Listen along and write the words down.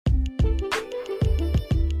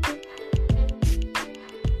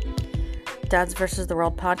Dads vs. the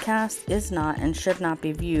World podcast is not and should not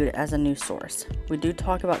be viewed as a news source. We do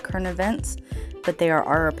talk about current events, but they are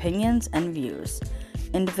our opinions and views.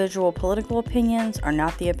 Individual political opinions are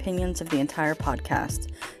not the opinions of the entire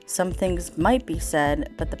podcast. Some things might be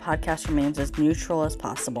said, but the podcast remains as neutral as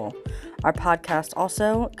possible. Our podcast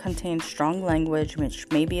also contains strong language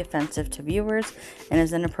which may be offensive to viewers and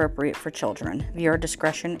is inappropriate for children. Viewer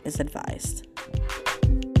discretion is advised.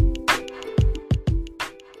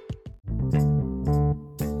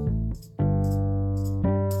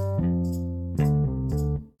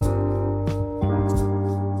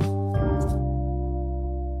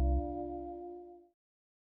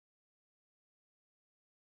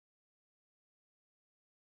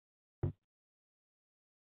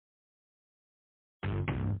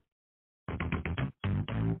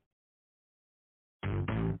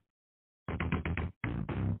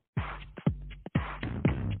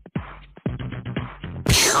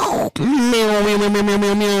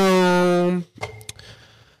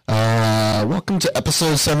 Welcome to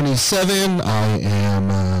episode 77. I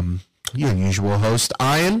am your usual host,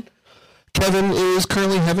 Ian. Kevin is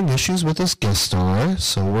currently having issues with his guest star,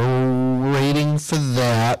 so we're waiting for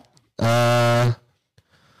that. But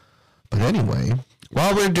anyway,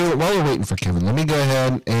 while we're waiting for Kevin, let me go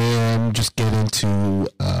ahead and just get into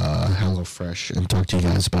HelloFresh and talk to you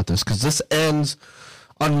guys about this, because this ends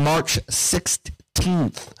on March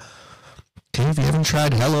 16th. Okay, if you haven't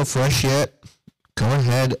tried HelloFresh yet, go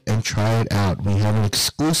ahead and try it out. We have an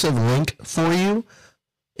exclusive link for you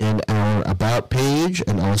in our About page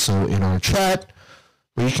and also in our chat,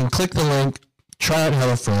 where you can click the link, try out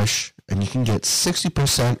HelloFresh, and you can get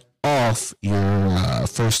 60% off your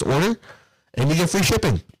first order, and you get free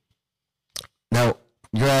shipping. Now,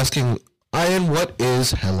 you're asking, Ian, what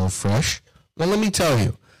is HelloFresh? Well, let me tell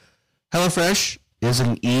you. HelloFresh is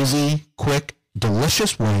an easy, quick,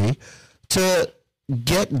 delicious way to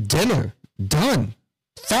get dinner done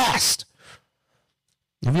fast.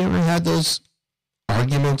 Have you ever had those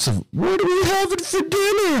arguments of, what are we having for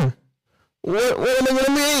dinner? What am I going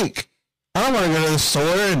to make? I don't want to go to the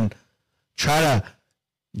store and try to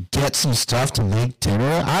get some stuff to make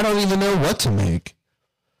dinner. I don't even know what to make.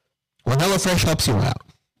 Well, HelloFresh helps you out.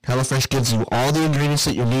 HelloFresh gives you all the ingredients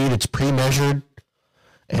that you need. It's pre-measured.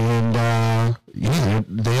 And,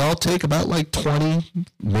 they all take about like 20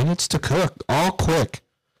 minutes to cook, all quick.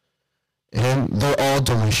 And they're all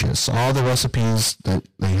delicious. All the recipes that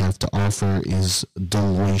they have to offer is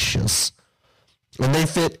delicious. And they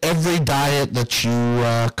fit every diet that you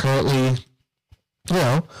currently,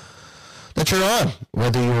 that you're on.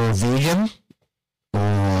 Whether you're a vegan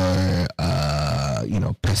or,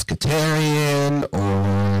 pescatarian,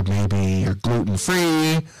 or maybe you're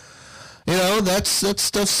gluten-free. That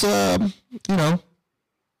stuff's,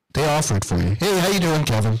 they offer it for you. Hey, how you doing,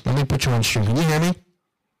 Kevin? Let me put you on stream. Can you hear me?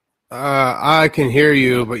 I can hear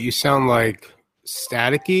you, but you sound like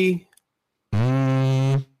staticky.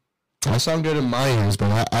 I sound good in my ears,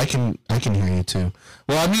 but I can hear you too.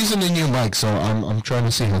 Well, I'm using the new mic, so I'm trying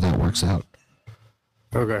to see how that works out.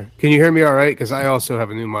 Okay. Can you hear me all right? Because I also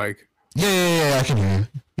have a new mic. Yeah, I can hear you.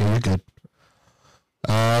 Yeah, you're good.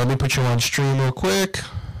 Let me put you on stream real quick.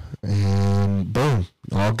 And boom,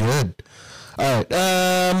 all good. All right,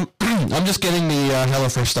 I'm just getting the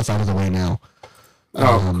HelloFresh stuff out of the way now.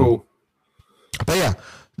 Cool. But yeah,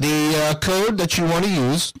 the code that you want to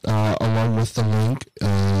use, along with the link,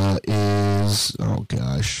 is, oh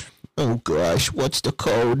gosh, what's the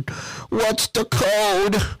code?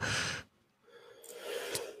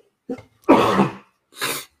 Oh,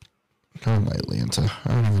 my Atlanta,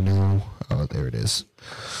 I don't even know. Oh, there it is.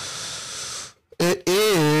 It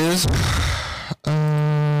is,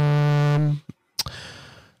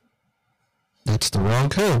 that's the wrong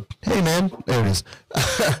code. Hey, man, there it is.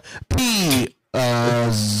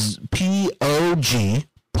 POG,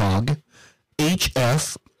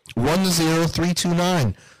 HF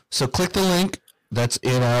 10329. So click the link that's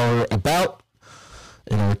in our About,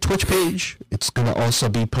 in our Twitch page. It's going to also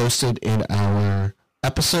be posted in our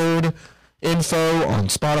episode info on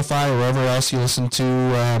Spotify or wherever else you listen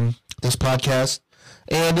to this podcast.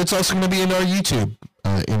 And it's also going to be in our YouTube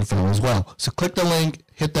info as well. So click the link,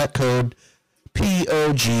 hit that code,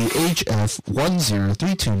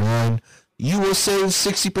 POGHF10329. You will save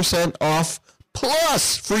 60% off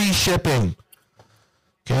plus free shipping.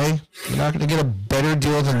 Okay? You're not going to get a better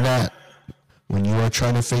deal than that when you are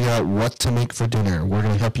trying to figure out what to make for dinner. We're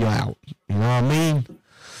going to help you out. You know what I mean?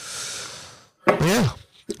 Yeah.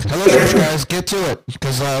 HelloFresh, guys, get to it.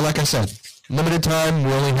 Because, like I said, limited time.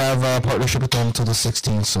 We only have a partnership with them until the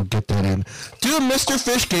 16th, so get that in. Dude, Mr.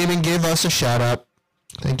 Fish Gaming gave us a shout-out.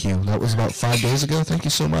 Thank you. That was about 5 days ago. Thank you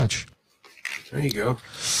so much. There you go.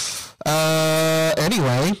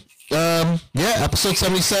 Anyway, yeah, episode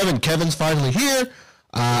 77. Kevin's finally here.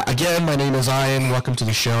 Again, my name is Ian. Welcome to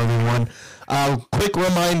the show, everyone. Quick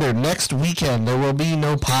reminder, next weekend there will be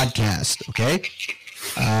no podcast, okay?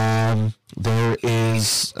 There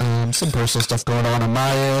is some personal stuff going on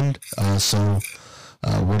my end, so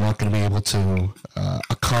we're not going to be able to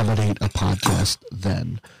accommodate a podcast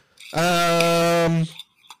then.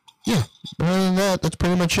 Yeah, other than that, that's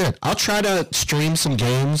pretty much it. I'll try to stream some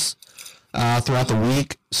games throughout the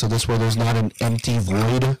week, so this way there's not an empty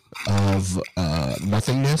void of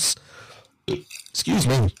nothingness. Excuse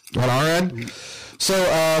me, on our end. So,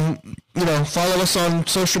 follow us on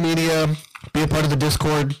social media, be a part of the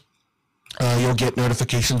Discord. You'll get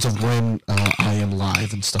notifications of when I am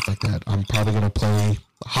live and stuff like that. I'm probably going to play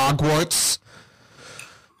Hogwarts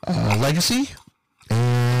Legacy.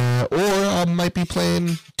 Or I might be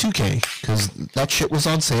playing 2K, because that shit was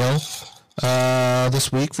on sale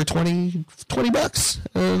this week for $20,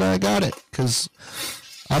 and I got it, because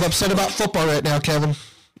I'm upset about football right now, Kevin,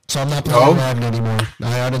 so I'm not playing Madden anymore.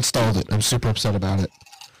 I uninstalled it. I'm super upset about it.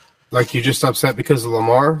 Like, you just upset because of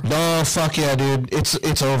Lamar? No, fuck yeah, dude.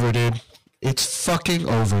 It's over, dude. It's fucking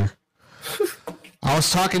over. I was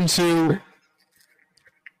talking to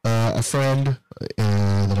a friend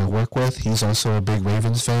that I work with. He's also a big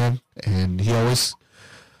Ravens fan, and he always,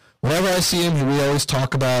 whenever I see him, we always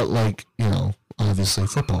talk about, like, obviously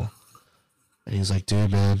football. And he's like,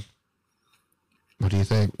 dude, man, what do you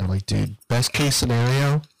think? I'm like, dude, best case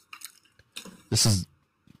scenario, this is,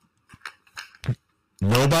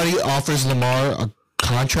 nobody offers Lamar a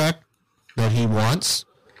contract that he wants,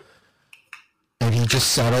 and he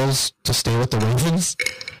just settles to stay with the Ravens.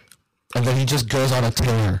 And then he just goes on a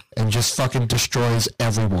tear and just fucking destroys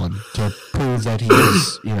everyone to prove that he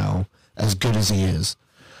is, as good as he is.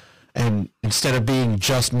 And instead of being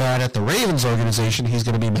just mad at the Ravens organization, he's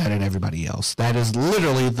going to be mad at everybody else. That is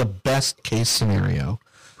literally the best case scenario.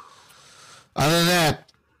 Other than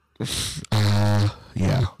that,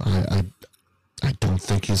 I don't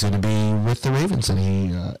think he's going to be with the Ravens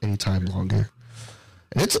any time longer.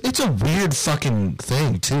 And it's a weird fucking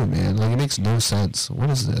thing too, man. Like, it makes no sense. What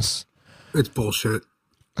is this? It's bullshit.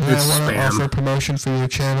 I want to offer promotion for your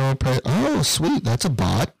channel. Oh, sweet. That's a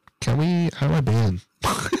bot. How do I ban?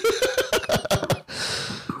 Oh,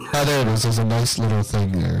 there it is. There's a nice little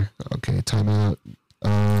thing there. Okay, timeout.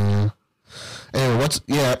 Anyway,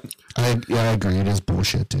 I agree. It is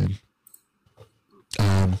bullshit, dude.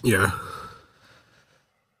 Yeah.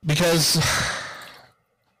 Because,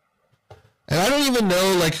 and I don't even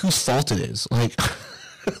know, like, whose fault it is. Like,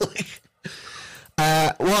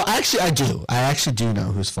 well, actually, I do. I actually do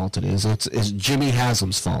know whose fault it is. It's Jimmy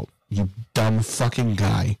Haslam's fault. You dumb fucking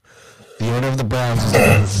guy. The owner of the Browns is the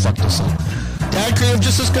one who fucked us up. Dad Creative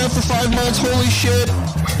just subscribed for 5 months. Holy shit.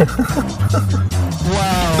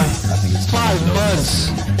 Wow. 5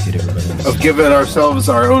 months. Of giving ourselves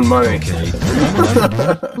our own money.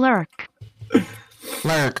 Lurk.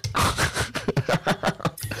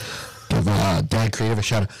 Give Dad Creative a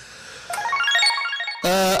shout out.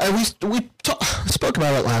 And we spoke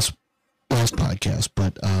about it last podcast,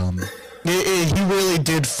 but he really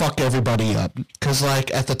did fuck everybody up. Because,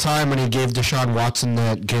 like, at the time when he gave Deshaun Watson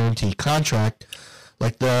that guaranteed contract,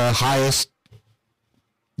 like, the highest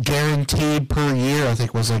guaranteed per year, I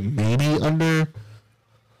think, was, like, maybe under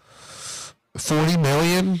 $40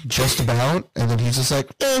 million, just about. And then he's just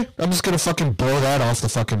like, I'm just going to fucking blow that off the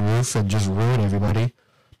fucking roof and just ruin everybody.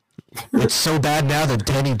 It's so bad now that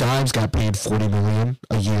Danny Dimes got paid $40 million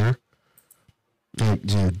a year. Like,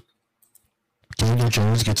 dude, Daniel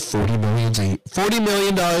Jones gets $40 million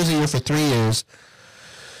a year for 3 years,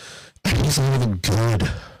 and he's not even good.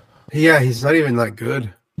 Yeah, he's not even that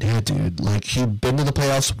good. Yeah, dude. Like, he'd been to the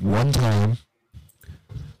playoffs one time,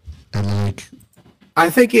 and like, I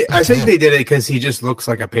think they did it because he just looks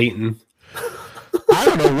like a Peyton. I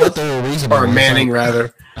don't know what the reason or was. Manning,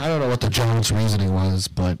 rather. I don't know what the Jones reasoning was,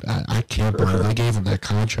 but I can't believe they gave him that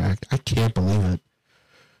contract. I can't believe it.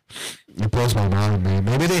 It blows my mind, man.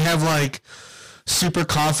 Maybe they have, like, super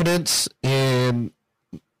confidence in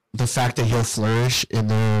the fact that he'll flourish in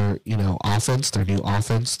their, offense, their new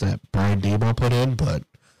offense that Brian Daboll put in, but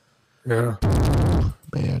yeah,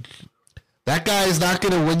 man, that guy is not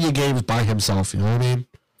going to win you games by himself. You know what I mean?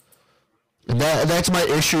 And that's my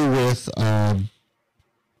issue with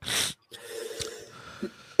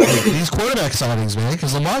these quarterback signings, man.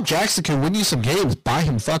 Because Lamar Jackson can win you some games by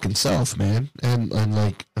him fucking self, man. And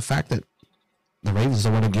like the fact that the Ravens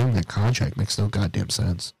don't want to give him that contract makes no goddamn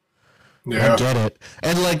sense. Yeah. I get it.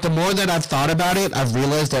 And like the more that I've thought about it, I've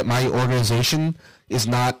realized that my organization is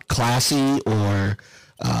not classy or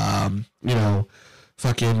you know,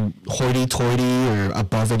 fucking hoity-toity or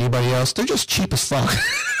above anybody else. They're just cheap as fuck.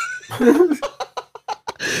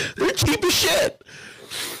 They're cheap as shit.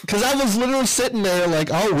 Because I was literally sitting there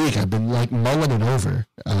like all week. I've been like mulling it over.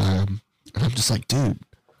 And I'm just like, dude,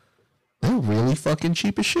 they're really fucking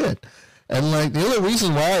cheap as shit. And like the only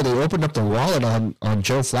reason why they opened up the wallet on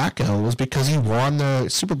Joe Flacco was because he won the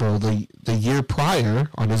Super Bowl the year prior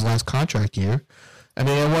on his last contract year. I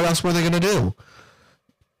mean, what else were they going to do?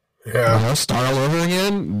 Yeah. You know, start all over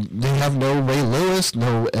again. They have no Ray Lewis.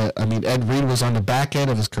 No, I mean, Ed Reed was on the back end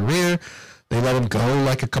of his career. They let him go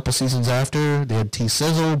like a couple seasons after. They had T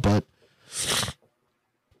Sizzle, but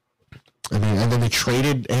I mean, and then they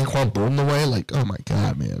traded Anquan Bolden away. Like, oh my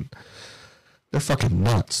god, man, they're fucking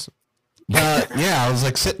nuts. But yeah, I was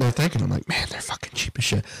like sitting there thinking, I'm like, man, they're fucking cheap as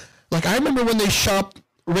shit. Like I remember when they shopped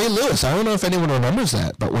Ray Lewis. I don't know if anyone remembers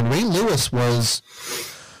that, but when Ray Lewis was,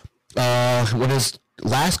 when his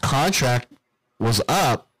last contract was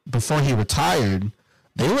up before he retired,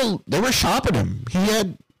 they were shopping him. He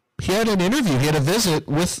had an interview. He had a visit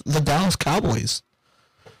with the Dallas Cowboys.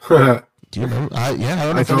 Do you remember? I don't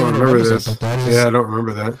know I if don't anyone remember remembers this. that, but that is, Yeah, I don't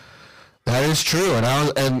remember that. that is true. And I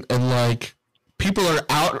was and like people are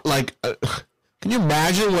out like. Can you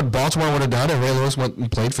imagine what Baltimore would have done if Ray Lewis went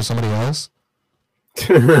and played for somebody else?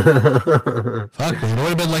 Fuck, man. It would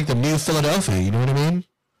have been like the new Philadelphia. You know what I mean?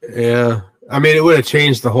 Yeah, I mean, it would have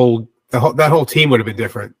changed that whole team would have been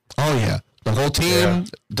different. Oh yeah, the whole team. Yeah.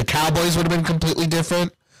 The Cowboys would have been completely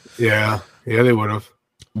different. Yeah, they would have.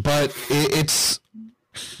 But it's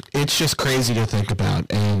just crazy to think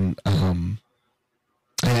about, and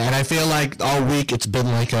I feel like all week it's been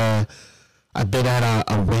like I've been at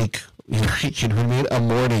a wake. You know what I mean? A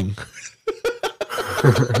morning.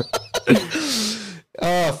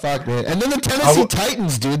 Oh, fuck, man. And then the Tennessee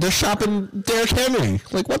Titans, dude, they're shopping Derrick Henry.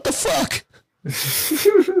 Like, what the fuck?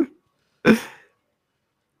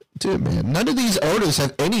 Dude, man, none of these owners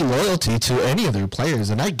have any loyalty to any of their players,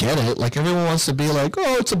 and I get it. Like, everyone wants to be like,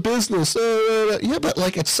 oh, it's a business. Yeah, but,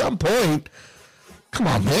 like, at some point, come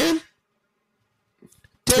on, man.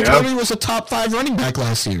 Derrick Henry was a top 5 running back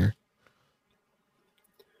last year.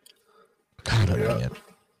 I don't know yet.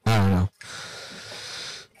 I don't know.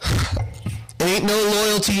 There ain't no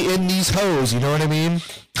loyalty in these hoes, you know what I mean?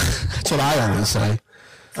 That's what I always say.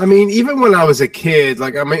 I mean, even when I was a kid,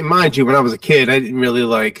 like, I mean, mind you, when I was a kid, I didn't really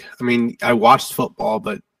like, I mean, I watched football,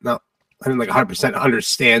 but I didn't like 100%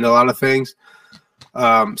 understand a lot of things.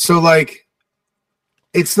 So, like,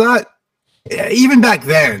 it's not, even back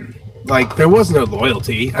then, like, there was no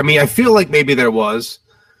loyalty. I mean, I feel like maybe there was,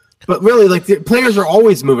 but really, like, the players are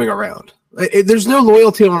always moving around. There's no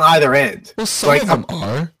loyalty on either end. Well, some of them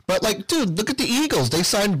are. But, like, dude, look at the Eagles. They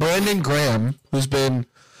signed Brandon Graham, who's been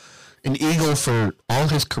an Eagle for all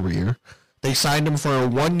his career. They signed him for a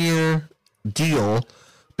 1-year deal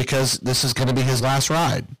because this is going to be his last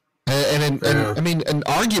ride. And I mean, an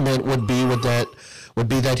argument would be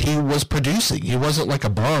that he was producing. He wasn't like a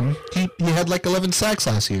bum. He had like 11 sacks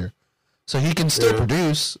last year. So he can still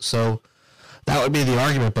produce. So that would be the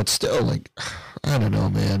argument. But still, like, I don't know,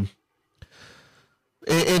 man.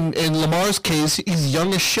 In Lamar's case, he's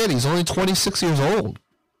young as shit. He's only 26 years old.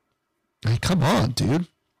 Like, come on, dude.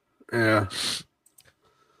 Yeah.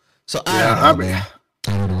 So I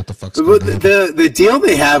don't know what the fuck's going on. The deal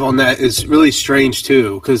they have on that is really strange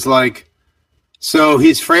too, because like, so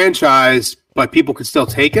he's franchised, but people could still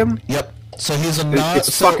take him. Yep. So he's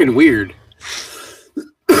It's fucking weird.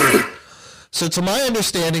 So to my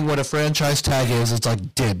understanding, what a franchise tag is, it's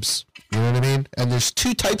like dibs. You know what I mean? And there's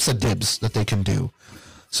 2 types of dibs that they can do.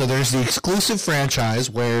 So there's the exclusive franchise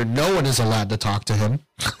where no one is allowed to talk to him.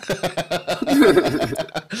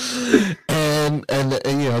 and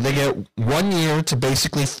you know, they get 1 year to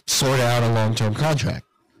basically sort out a long-term contract.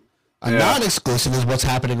 A non-exclusive is what's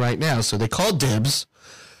happening right now. So they call dibs,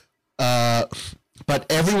 but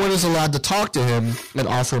everyone is allowed to talk to him and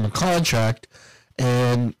offer him a contract.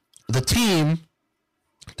 And the team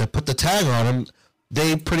that put the tag on him,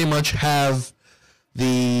 they pretty much have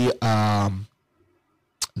the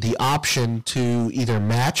option to either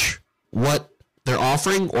match what they're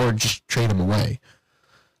offering or just trade him away.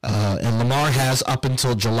 And Lamar has up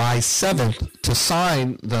until July 7th to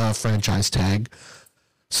sign the franchise tag.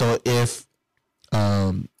 So if,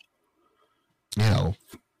 you know,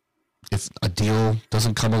 if a deal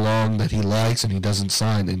doesn't come along that he likes and he doesn't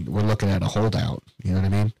sign, then we're looking at a holdout. You know what I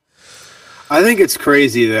mean? I think it's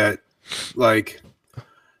crazy that, like,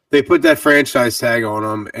 they put that franchise tag on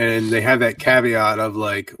him and they have that caveat of,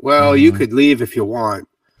 like, well, you could leave if you want.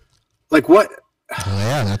 Like, what? Oh,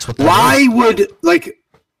 yeah, that's what. Why would, like,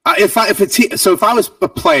 if I was a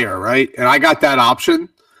player, right, and I got that option,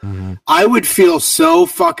 I would feel so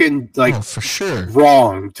fucking for sure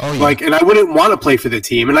wronged. Oh, yeah. And I wouldn't want to play for the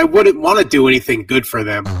team, and I wouldn't want to do anything good for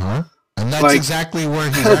them. And that's exactly where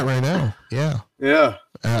he's at right now. Yeah. Yeah.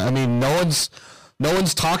 I mean, no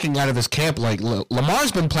one's talking out of his camp. Like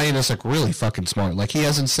Lamar's been playing this really fucking smart. Like he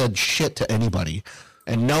hasn't said shit to anybody,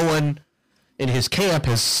 and no one in his camp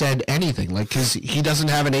has said anything. Like because he doesn't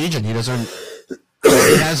have an agent. He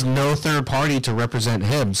has no third party to represent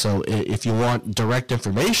him. So if you want direct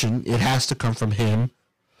information, it has to come from him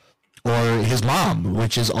or his mom,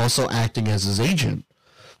 which is also acting as his agent.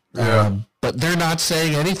 Yeah. But they're not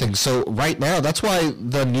saying anything. So right now, that's why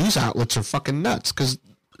the news outlets are fucking nuts, because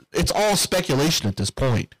it's all speculation at this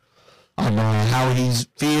point on how he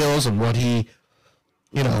feels and what he,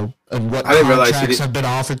 and what contracts have been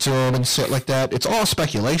offered to him and shit like that. It's all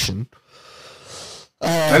speculation.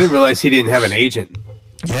 I didn't realize he didn't have an agent.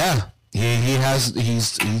 Yeah, he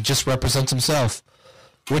just represents himself,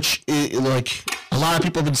 which like a lot of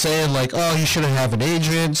people have been saying like, oh, he shouldn't have an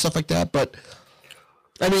agent and stuff like that. But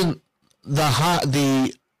I mean,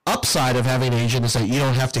 the upside of having an agent is that you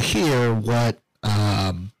don't have to hear what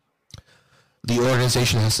the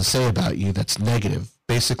organization has to say about you that's negative.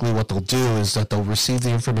 Basically, what they'll do is that they'll receive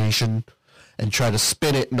the information and try to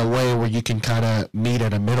spin it in a way where you can kind of meet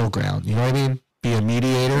at a middle ground. You know what I mean? Be a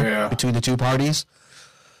mediator between the two parties.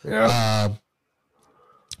 Yeah.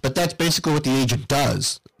 But that's basically what the agent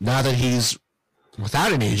does. Now that he's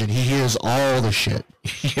without an agent, he hears all the shit.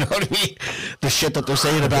 You know what I mean? The shit that they're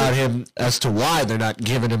saying about him as to why they're not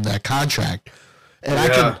giving him that contract. And I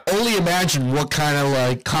can only imagine what kind of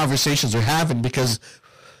like conversations they're having, because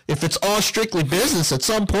if it's all strictly business, at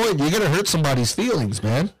some point you're gonna hurt somebody's feelings,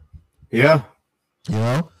 man. Yeah. You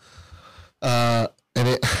know? And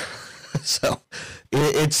it so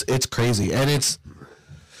it's crazy. And it's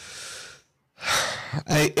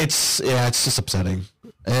just upsetting.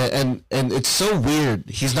 And it's so weird.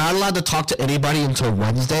 He's not allowed to talk to anybody until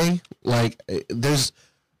Wednesday. Like there's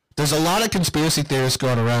a lot of conspiracy theorists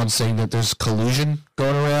going around saying that there's collusion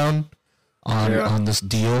going around on this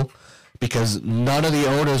deal, because none of the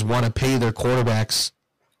owners want to pay their quarterbacks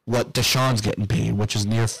what Deshaun's getting paid, which is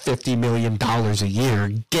near $50 million a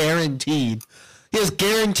year, guaranteed. He has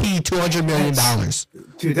guaranteed $200 million.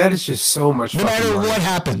 Dude, that is just so much no matter money. what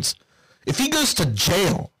happens. If he goes to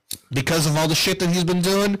jail because of all the shit that he's been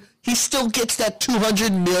doing, he still gets that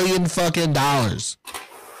 $200 million fucking dollars.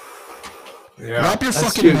 Yeah, wrap your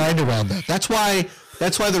fucking mind around that. That's why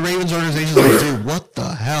the Ravens organization is like, dude, what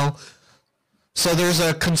the hell? So there's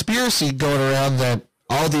a conspiracy going around that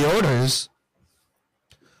all the owners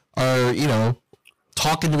are,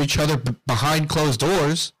 talking to each other behind closed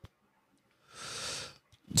doors,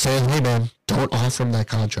 saying, hey man, don't offer him that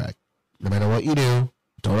contract. No matter what you do,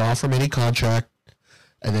 don't offer him any contract,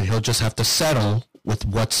 and then he'll just have to settle with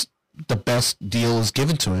what's the best deal is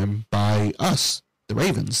given to him by us, the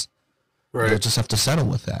Ravens. Right. He'll just have to settle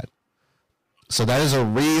with that. So that is a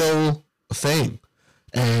real thing.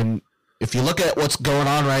 And if you look at what's going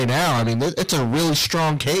on right now, I mean, it's a really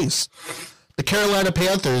strong case. The Carolina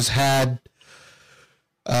Panthers had,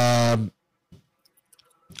 they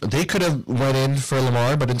could have went in for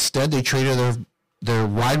Lamar, but instead they traded their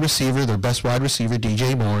wide receiver, their best wide receiver,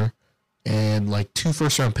 DJ Moore, and like 2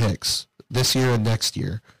 first-round picks this year and next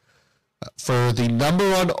year for the number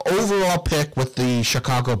 1 overall pick with the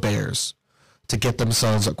Chicago Bears to get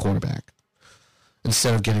themselves a quarterback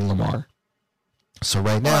instead of getting Lamar. So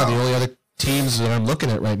right now, the only other teams that I'm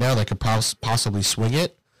looking at right now that could possibly swing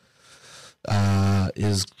it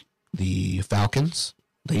is the Falcons.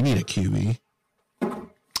 They need a QB.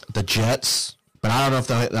 The Jets, but I don't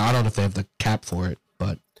know if they have the cap for it.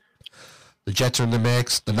 But the Jets are in the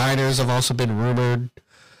mix. The Niners have also been rumored.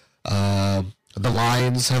 The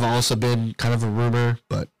Lions have also been kind of a rumor,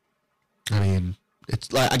 but I mean,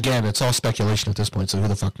 it's like, again, it's all speculation at this point. So who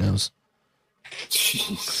the fuck knows?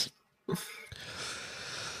 Jeez.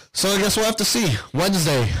 So I guess we'll have to see.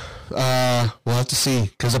 Wednesday, we'll have to see,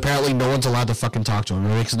 because apparently no one's allowed to fucking talk to him.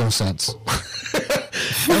 It makes no sense.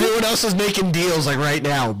 Everyone else is making deals like right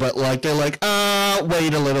now, but like they're like,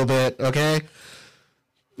 wait a little bit, okay?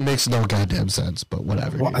 Makes no goddamn sense, but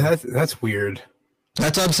whatever. Well, that's weird.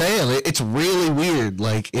 That's what I'm saying. It's really weird.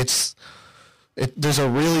 Like there's a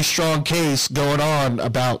really strong case going on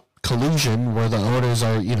about collusion where the owners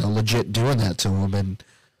are, legit doing that to him, and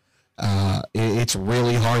it's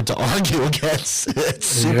really hard to argue against. It's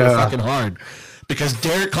super fucking hard, because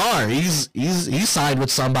Derek Carr, he's signed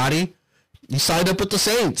with somebody. He signed up with the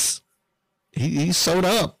Saints. He's sewed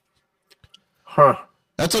up. Huh.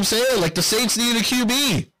 That's what I'm saying. Like, the Saints need a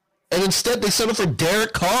QB. And instead, they settled for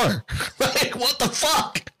Derek Carr. Like, what the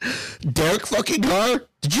fuck? Derek fucking Carr?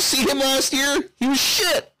 Did you see him last year? He was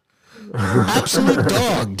shit. Absolute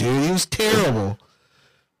dog, dude. He was terrible.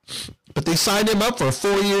 But they signed him up for a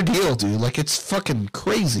 4-year deal, dude. Like, it's fucking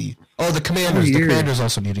crazy. Oh, the Commanders. The Commanders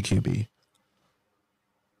also need a QB.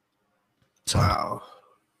 So, wow.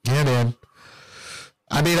 Yeah, man.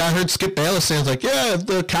 I mean, I heard Skip Bayless saying, like, yeah, if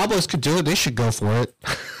the Cowboys could do it, they should go for it.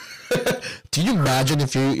 Do you imagine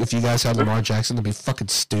if you guys had Lamar Jackson? It'd be fucking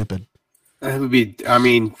stupid. It would be. I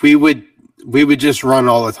mean, we would just run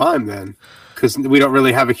all the time then, because we don't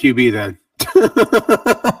really have a QB then.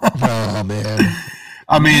 Oh man.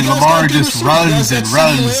 I mean, Lamar just runs and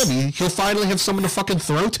runs. He'll finally have someone to fucking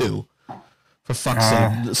throw to. For fuck's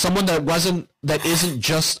sake, someone that isn't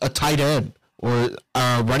just a tight end or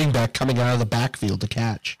a running back coming out of the backfield to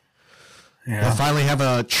catch. Yeah. They'll finally have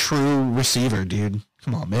a true receiver, dude.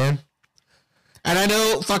 Come on, man. And I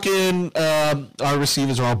know fucking our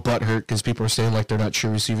receivers are all butthurt because people are saying like they're not true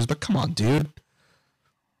receivers, but come on, dude.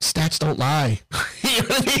 Stats don't lie. You know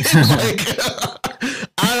what I mean? Like,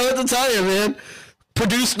 I don't know what to tell you, man.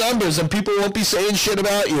 Produce numbers and people won't be saying shit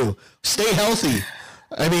about you. Stay healthy.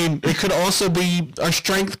 I mean, it could also be our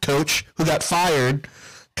strength coach who got fired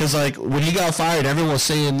because, like, when he got fired, everyone was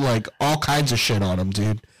saying, like, all kinds of shit on him,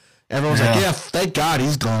 dude. Everyone's like, yeah, thank God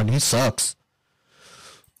he's gone. He sucks.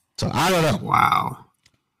 So, I don't know. Wow.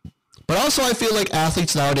 But also, I feel like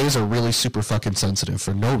athletes nowadays are really super fucking sensitive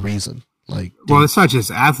for no reason. Like, dude. Well, it's not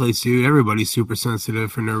just athletes, dude. Everybody's super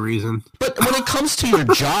sensitive for no reason. But when it comes to your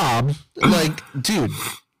job, like, dude,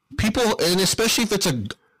 people, and especially if it's an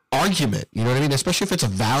argument, you know what I mean? Especially if it's a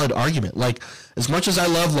valid argument. Like, as much as I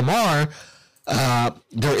love Lamar,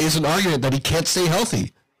 there is an argument that he can't stay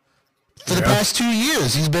healthy. For the past 2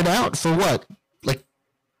 years, he's been out for what? Like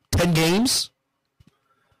 10 games?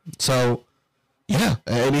 So, yeah.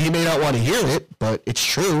 I mean, he may not want to hear it, but it's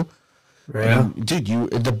true. Yeah. I mean,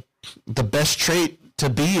 dude, the best trait to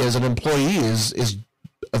be as an employee is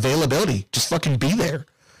availability. Just fucking be there.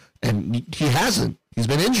 And he hasn't. He's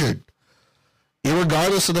been injured.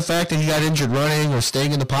 Irregardless of the fact that he got injured running or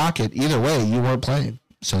staying in the pocket, either way, you weren't playing.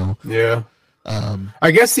 So yeah.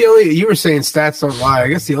 I guess you were saying stats don't lie. I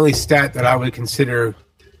guess the only stat that I would consider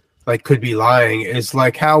like could be lying is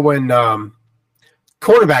like how when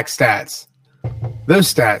quarterback stats,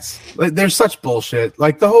 those stats, like, they're such bullshit.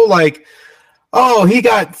 Like the whole like, oh, he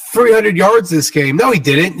got 300 yards this game. No, he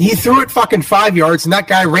didn't. He threw it fucking 5 yards, and that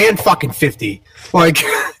guy ran fucking 50. Like,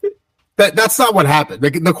 that's not what happened.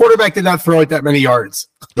 The quarterback did not throw it that many yards.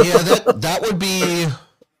 Yeah, that would be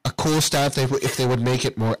a cool stat if they would make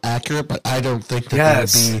it more accurate, but I don't think that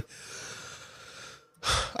would be.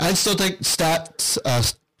 I still think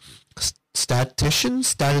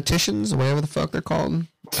statisticians, whatever the fuck they're called.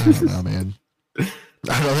 I don't know, man.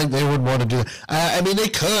 I don't think they would want to do that. I mean, they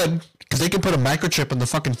could. Because they can put a microchip in the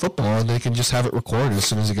fucking football and they can just have it recorded as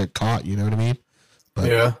soon as they get caught, you know what I mean?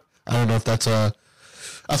 But yeah. I don't know if that's a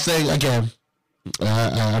thing. Again,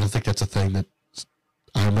 I don't think that's a thing that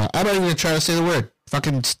I'm not even going to try to say the word.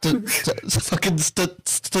 Fucking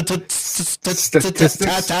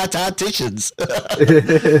statisticians.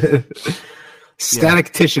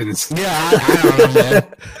 Statisticians. Yeah, I don't know, man.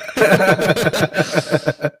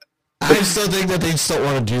 I still think that they still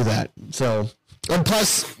want to do that. So... And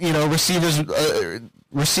plus, you know, receivers would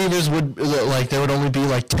like there would only be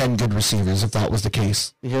like 10 good receivers if that was the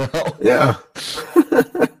case. You know? Yeah.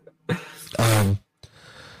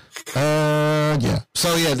 Yeah.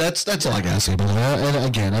 So yeah, that's all I gotta say about that. And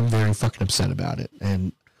again, I'm very fucking upset about it,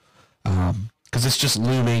 and because it's just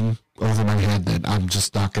looming over my head that I'm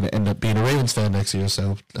just not gonna end up being a Ravens fan next year.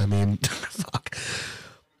 So I mean, fuck.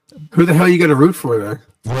 Who the hell are you gonna root for then?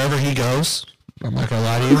 Wherever he goes. I'm not gonna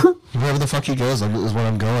lie to you. Wherever the fuck he goes is where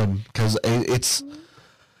I'm going, because it's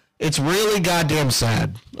really goddamn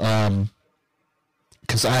sad. Because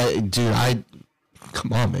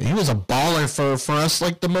come on, man, he was a baller for us.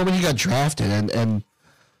 Like the moment he got drafted, and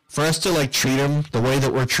for us to like treat him the way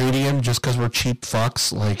that we're treating him just because we're cheap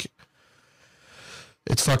fucks, like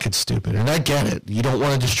it's fucking stupid. And I get it. You don't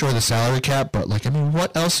want to destroy the salary cap, but like, I mean,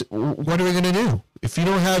 what else? What are we gonna do if you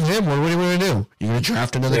don't have him? What are we gonna do? You're gonna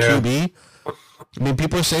draft another QB? I mean,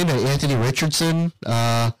 people are saying that Anthony Richardson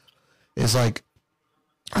is like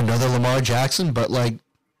another Lamar Jackson, but like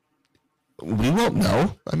we won't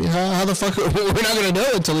know. I mean, how the fuck we're not gonna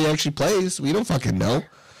know until he actually plays. We don't fucking know.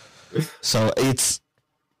 So I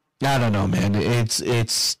don't know, man.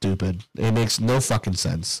 It's stupid. It makes no fucking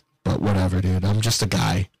sense. But whatever, dude. I'm just a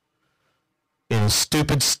guy in a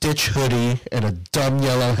stupid Stitch hoodie and a dumb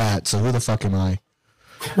yellow hat. So who the fuck am I?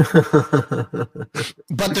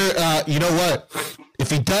 But there, you know what?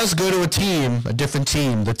 If he does go to a different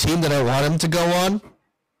team, the team that I want him to go on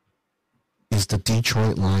is the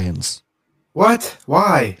Detroit Lions. What?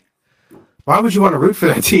 Why? Why would you want to root for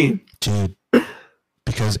that team? Dude,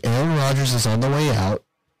 because Aaron Rodgers is on the way out.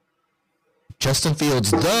 Justin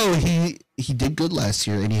Fields, though he did good last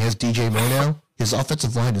year and he has DJ Moore now, his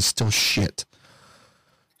offensive line is still shit.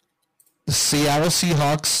 The Seattle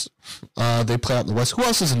Seahawks, they play out in the West. Who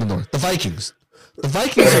else is in the North? The Vikings. The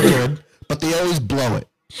Vikings are good, but they always blow it.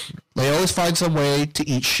 They always find some way to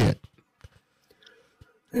eat shit.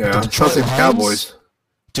 Yeah, sounds like the Cowboys.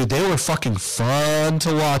 Dude, they were fucking fun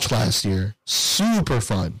to watch last year. Super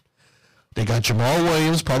fun. They got Jamal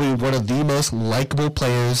Williams, probably one of the most likable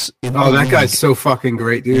players in the league. Oh, that guy's so fucking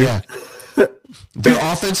great, dude. Yeah.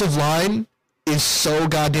 Their offensive line is so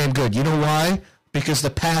goddamn good. You know why? Because the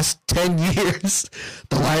past 10 years,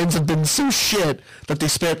 the Lions have been so shit that they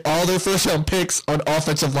spent all their first-round picks on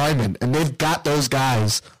offensive linemen, and they've got those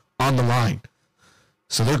guys on the line.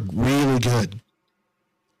 So they're really good.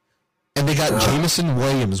 And they got Jameson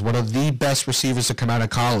Williams, one of the best receivers to come out of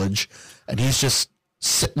college, and he's just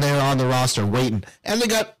sitting there on the roster waiting. And they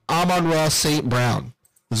got Amon-Ra St. Brown,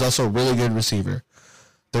 who's also a really good receiver.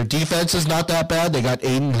 Their defense is not that bad. They got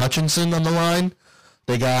Aiden Hutchinson on the line.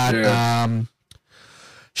 They got that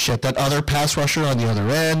other pass rusher on the other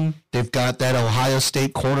end. They've got that Ohio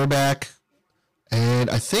State cornerback. And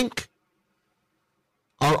I think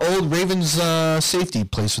our old Ravens safety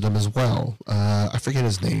plays for them as well. I forget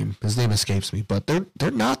his name. His name escapes me. But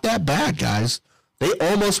they're not that bad, guys. They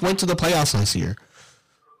almost went to the playoffs last year.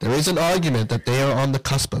 There is an argument that they are on the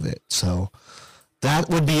cusp of it. So that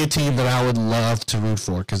would be a team that I would love to root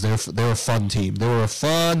for because they're a fun team. They were a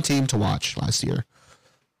fun team to watch last year.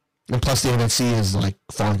 And plus the NFC is like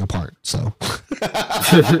falling apart. So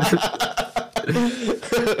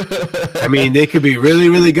I mean, they could be really,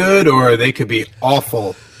 really good or they could be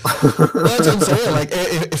awful. Well, that's what I'm saying. Like,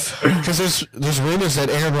 because there's rumors that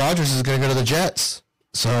Aaron Rodgers is going to go to the Jets.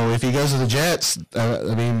 So if he goes to the Jets,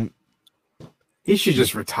 I mean, he should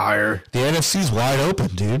just retire. The NFC's wide open,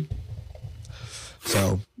 dude.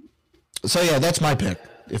 So yeah, that's my pick.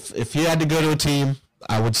 If you had to go to a team,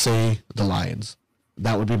 I would say the Lions.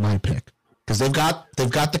 That would be my pick because they've got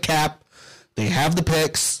the cap, they have the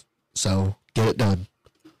picks, so get it done.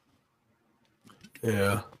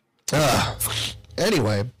 Yeah.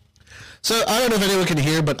 Anyway, so I don't know if anyone can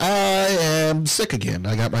hear, but I am sick again.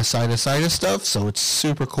 I got my sinusitis stuff, so it's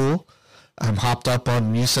super cool. I'm hopped up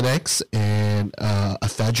on Mucinex and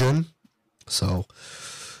ephedrine, so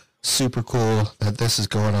super cool that this is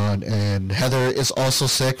going on. And Heather is also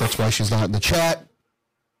sick. That's why she's not in the chat.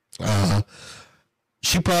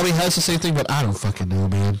 She probably has the same thing, but I don't fucking know,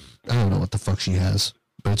 man. I don't know what the fuck she has,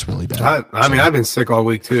 but it's really bad. I mean, I've been sick all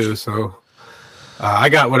week too, so I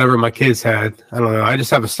got whatever my kids had. I don't know. I just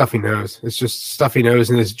have a stuffy nose. It's just stuffy nose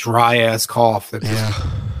and this dry ass cough that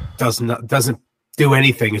doesn't do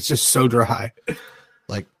anything. It's just so dry.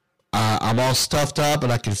 Like I'm all stuffed up,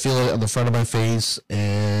 and I can feel it on the front of my face,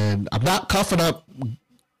 and I'm not coughing up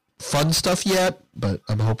fun stuff yet, but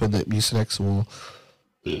I'm hoping that Mucinex will.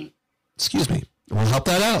 Excuse me. We'll help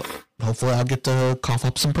that out. Hopefully I'll get to cough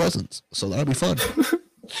up some presents. So that'll be fun.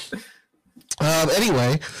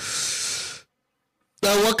 Anyway.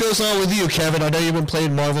 Now, what goes on with you, Kevin? I know you've been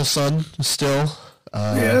playing Marvel Sun still.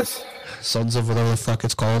 Yes. Sons of whatever the fuck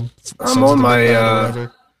it's called. I'm on my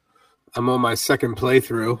second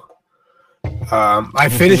playthrough. I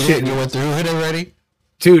finished it. You went through it already?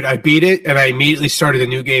 Dude, I beat it, and I immediately started a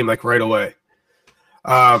new game, like, right away.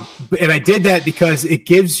 And I did that because it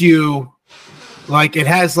gives you... Like, it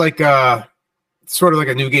has, like, sort of like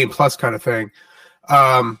a New Game Plus kind of thing.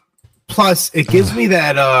 Plus, it gives me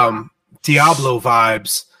that Diablo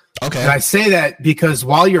vibes. Okay. And I say that because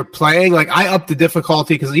while you're playing, like, I upped the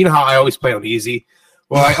difficulty because you know how I always play on easy?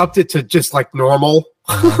 Well, I upped it to just, like, normal.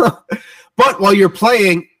 But while you're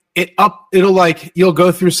playing, it'll, like, you'll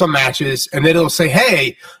go through some matches, and then it'll say,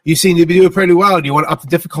 hey, you seem to be doing pretty well. Do you want to up the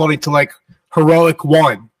difficulty to, like, Heroic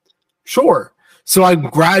 1? Sure. So I'm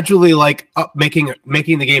gradually like up making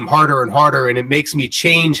the game harder and harder, and it makes me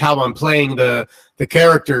change how I'm playing the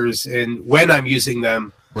characters and when I'm using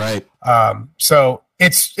them. Right. So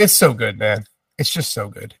it's so good, man. It's just so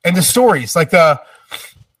good. And the stories, like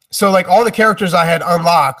all the characters I had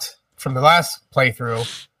unlocked from the last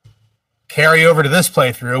playthrough carry over to this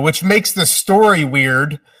playthrough, which makes the story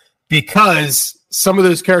weird because some of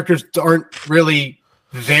those characters aren't really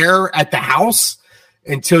there at the house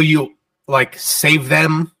until you like save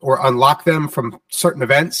them or unlock them from certain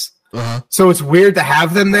events. So it's weird to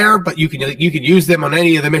have them there, but you can use them on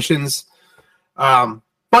any of the missions.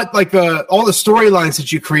 but like all the storylines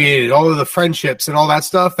that you created, all of the friendships and all that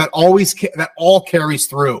stuff, that all carries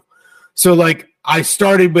through. So like I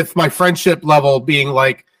started with my friendship level being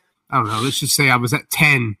like, I don't know, let's just say I was at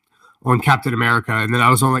 10 on Captain America, and then I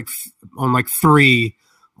was on like 3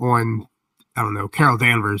 on, I don't know, Carol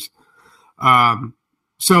Danvers.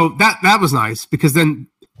 So that was nice, because then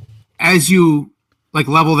as you like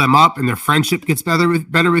level them up and their friendship gets better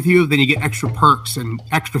with you, then you get extra perks and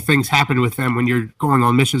extra things happen with them when you're going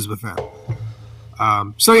on missions with them.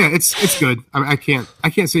 So yeah, it's good. I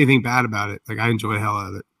can't say anything bad about it. Like I enjoy the hell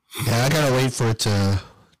out of it. Yeah, I gotta wait for it to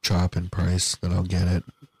drop in price, then I'll get it.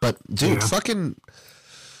 But dude, fucking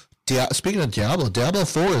speaking of Diablo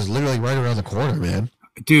 4 is literally right around the corner, man.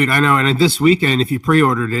 Dude, I know. And this weekend, if you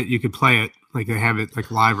pre-ordered it, you could play it. Like they have it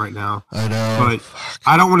like live right now. I know, but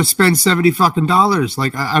I don't want to spend $70.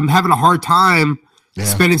 Like I'm having a hard time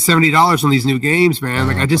spending $70 on these new games, man.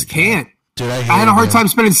 Like I just can't. Dude, I had a hard time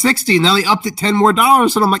spending $60, and now they upped it $10 more, and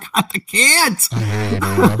I'm like, I can't. I hate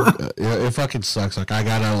it, dude. It fucking sucks. Like I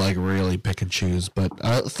gotta like really pick and choose. But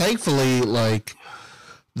thankfully, like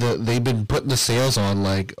they've been putting the sales on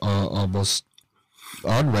like almost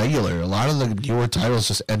on regular. A lot of the newer titles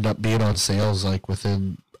just end up being on sales like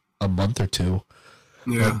within a month or two.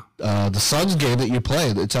 Yeah. Like, the Suns game that you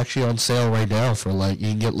play, it's actually on sale right now for like, you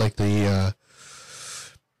can get like the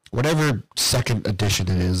whatever second edition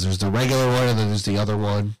it is. There's the regular one, and then there's the other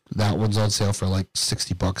one. That one's on sale for like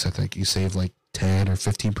 $60. I think you save like 10 or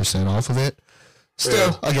 15% off of it.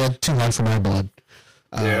 Still, again, too high for my blood.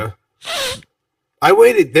 Yeah. I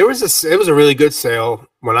waited. It was a really good sale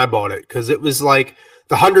when I bought it, because it was like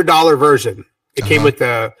the $100 version. It came with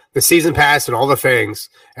the season pass and all the things,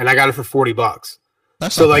 and I got it for $40.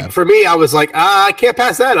 So like bad. For me, I was like, I can't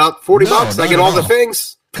pass that up. $40, I get all the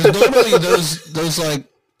things. Normally those like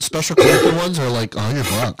special character ones are like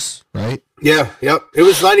 $100, right? Yeah, yep. It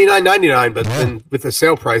was $99.99, but then with the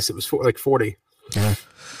sale price, it was like $40. Yeah.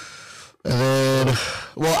 And then,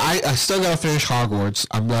 well, I still gotta finish Hogwarts.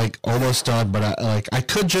 I'm like almost done, but I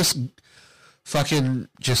could just fucking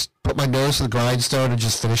just put my nose to the grindstone and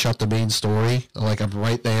just finish out the main story. Like I'm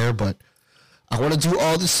right there, but I want to do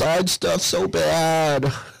all the side stuff so bad.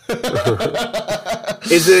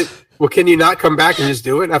 Is it? Well, can you not come back and just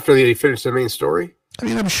do it after you finish the main story? I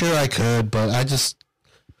mean, I'm sure I could, but I don't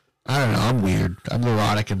know. I'm weird. I'm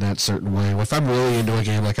neurotic in that certain way. If I'm really into a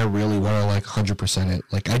game, like I really want to like 100% it.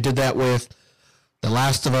 Like I did that with The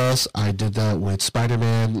Last of Us. I did that with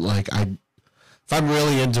Spider-Man. Like if I'm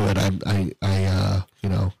really into it, I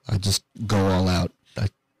just go all out.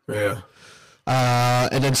 Yeah.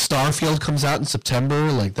 And then Starfield comes out in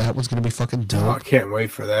September. Like that one's gonna be fucking dope. Oh, I can't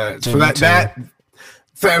wait for that.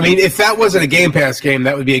 I mean, if that wasn't a Game Pass game,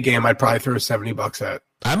 that would be a game I'd probably throw $70 at.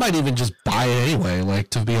 I might even just buy it anyway.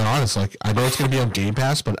 Like to be honest, like I know it's gonna be on Game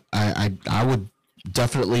Pass, but I would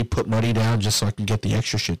definitely put money down just so I can get the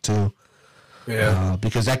extra shit too. Yeah.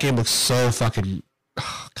 Because that game looks so fucking.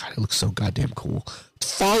 Oh, God, it looks so goddamn cool.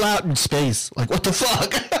 Fallout in space. Like, what the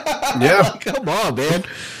fuck? Yeah. Like, come on, man.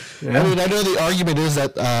 Yeah. I mean, I know the argument is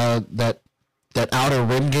that that Outer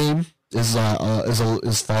Rim game is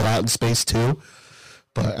Fallout in space too,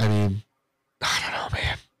 but I mean, I don't know,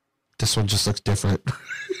 man. This one just looks different.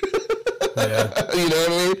 Yeah. You know what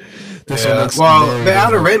I mean? This one looks the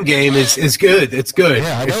Outer Rim game is good. It's good.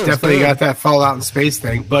 Yeah, it's definitely got that Fallout in space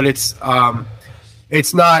thing, but it's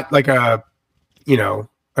not like a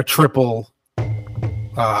triple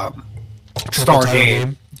star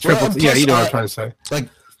game. Yeah, you know what I'm trying to say. Like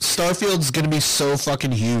Starfield's gonna be so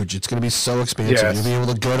fucking huge. It's gonna be so expansive. Yes. You'll be able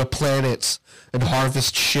to go to planets and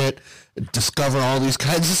harvest shit, and discover all these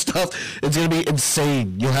kinds of stuff. It's gonna be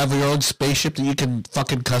insane. You'll have your own spaceship that you can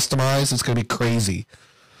fucking customize. It's gonna be crazy.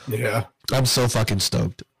 Yeah, I'm so fucking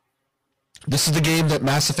stoked. This is the game that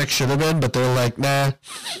Mass Effect should have been, but they're like, nah.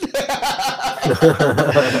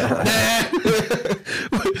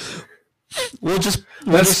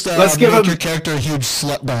 Let's give your character a huge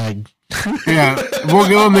slut bag. Yeah, we'll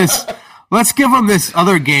give him this. Let's give him this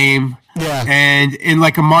other game. Yeah, and in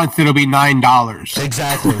like a month it'll be $9.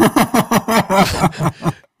 Exactly.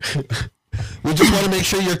 We just want to make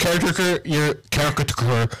sure your caricature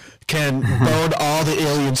can bone all the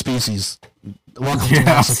alien species. Welcome to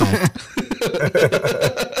Mass Effect.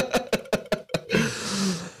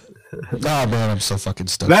 Oh man, I'm so fucking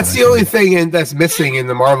stoked. That's the only thing that's missing in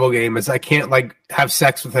the Marvel game is I can't like have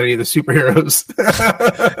sex with any of the superheroes. Yeah,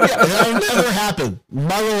 that'll never happen.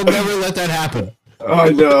 Marvel will never let that happen. I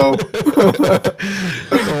know.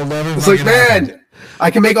 It's like, man,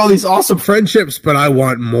 I can make all these awesome friendships, but I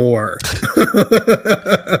want more.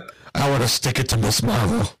 I want to stick it to Miss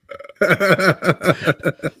Marvel.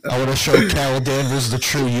 I want to show Carol Danvers the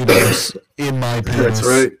true universe in my penis. That's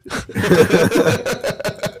right.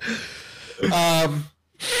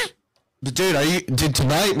 But dude,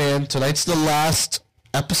 tonight, man, tonight's the last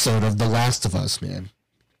episode of The Last of Us, man.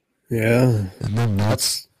 Yeah. And then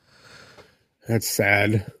that's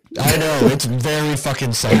sad. I know, it's very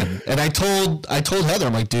fucking sad. And I told Heather,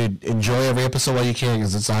 I'm like, dude, enjoy every episode while you can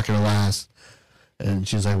because it's not gonna last. And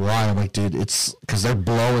she's like, why? I'm like, dude, it's because they're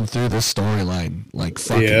blowing through this storyline. Like,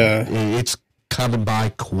 fucking, it's coming by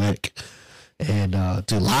quick. And,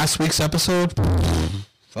 dude, last week's episode,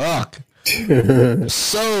 fuck.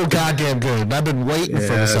 So goddamn good. And I've been waiting for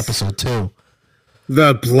this episode, too.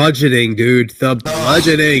 The bludgeoning, dude. The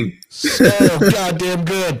bludgeoning. So goddamn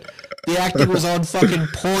good. The acting was on fucking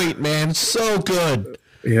point, man. So good.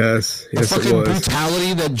 Yes. The fucking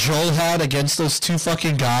brutality that Joel had against those two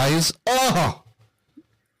fucking guys. Oh!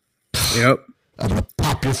 Yep. I'm gonna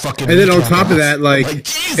pop your fucking. And then on top of that, like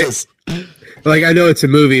Jesus. Like I know it's a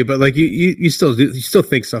movie, but like you still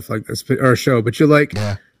think stuff like this or a show, but you're like,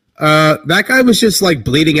 that guy was just like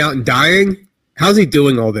bleeding out and dying. How's he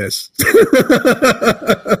doing all this?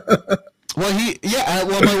 Well,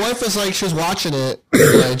 my wife was like, she was watching it,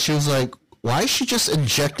 and she was like, why is she just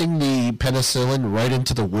injecting the penicillin right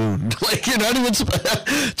into the wound? Like, you're not even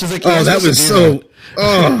supposed to. Like, oh, that was so. That.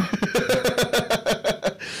 Oh.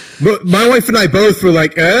 But my wife and I both were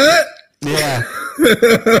like, Yeah.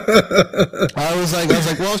 I was like,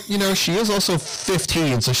 well, you know, she is also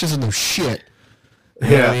 15, so she doesn't know shit. You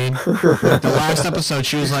know what I mean? The last episode,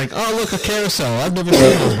 she was like, oh, look, a carousel. I've never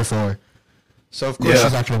seen those before. So, of course,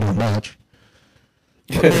 she's not going to know much.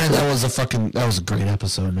 But, man, that was a great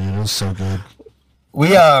episode, man. It was so good.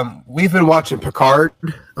 We've been watching Picard.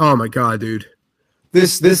 Oh, my God, dude.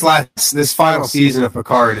 This final season of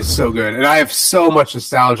Picard is so good, and I have so much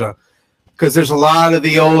nostalgia because there's a lot of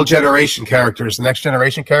the old generation characters, the next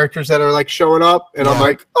generation characters that are like showing up, and I'm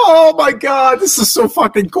like, oh my God, this is so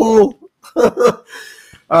fucking cool. But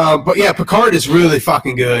yeah, Picard is really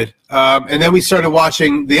fucking good. And then we started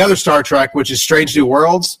watching the other Star Trek, which is Strange New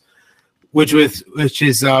Worlds, which is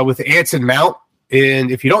with Anson Mount.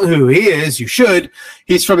 And if you don't know who he is, you should.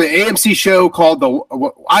 He's from the AMC show called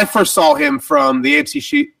I first saw him from the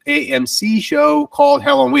AMC show called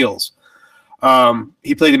Hell on Wheels.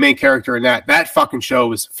 He played the main character in that. That fucking show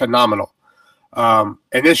was phenomenal. And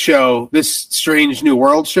this Strange New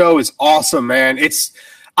World show is awesome, man.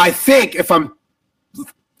 I think if I'm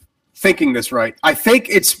thinking this right, I think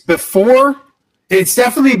it's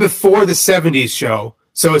definitely before the 70s show.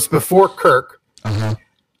 So it's before Kirk. Uh-huh.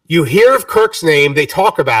 You hear of Kirk's name, they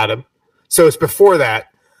talk about him, so it's before that.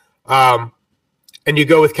 And you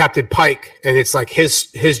go with Captain Pike, and it's like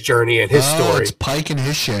his journey and his story. It's Pike and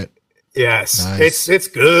his shit. Yes, nice. It's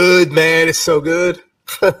good, man. It's so good.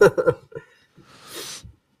 Are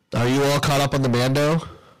you all caught up on the Mando?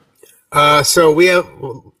 So we have.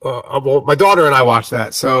 Well, my daughter and I watched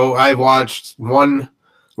that. So I've watched one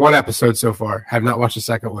episode so far. Have not watched the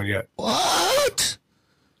second one yet. What?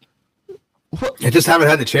 I just haven't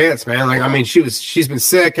had the chance, man. Like, I mean, she's been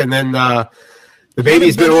sick, and then the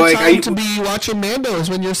baby's been awake. Time to be watching Mando is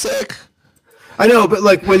when you're sick. I know, but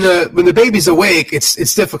like when the baby's awake,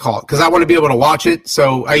 it's difficult because I want to be able to watch it.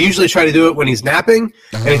 So I usually try to do it when he's napping,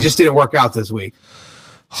 and it just didn't work out this week.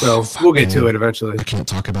 So we'll get to it eventually. I can't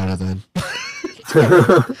talk about it then.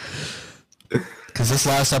 Because this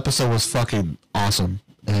last episode was fucking awesome.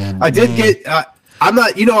 And I did get. I'm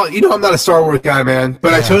not, I'm not a Star Wars guy, man.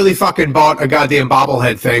 But I totally fucking bought a goddamn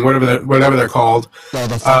bobblehead thing, whatever they're called. Oh,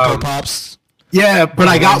 the Funko Pops. Yeah, but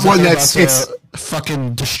I got one that's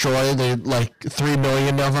fucking destroyed. They like 3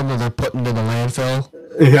 million of them, and they're putting in the landfill.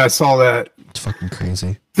 Yeah, I saw that. It's fucking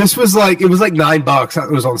crazy. This was like, it was like $9.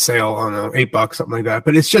 It was on sale. I don't know, $8, something like that.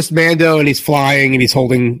 But it's just Mando, and he's flying, and he's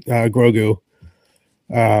holding Grogu.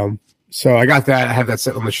 So I got that. I have that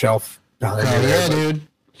sitting on the shelf. Dude.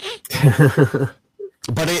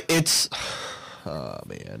 But it's oh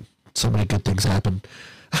man, so many good things happen.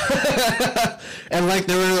 And like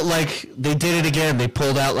they did it again. They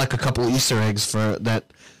pulled out like a couple Easter eggs for that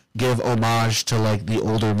give homage to like the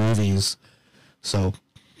older movies. So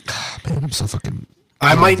man, I'm so fucking.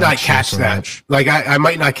 I might not catch that. Much. Like I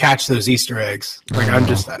might not catch those Easter eggs. Like I'm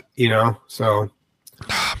just so.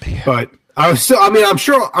 Oh, man. But I'm sure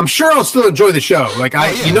I'll still enjoy the show. Like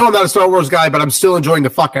I'm not a Star Wars guy, but I'm still enjoying the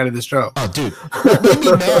fuck out of this show. Oh, dude, what made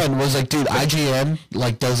me mad was like, dude, IGN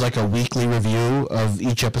like does like a weekly review of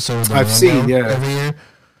each episode. Of the I've seen, every year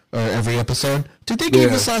or every episode. Dude, they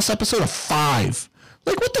gave this last episode a 5.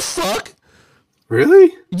 Like, what the fuck?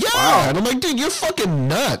 Really? Yeah, wow. And I'm like, dude, you're fucking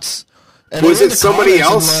nuts. And was it somebody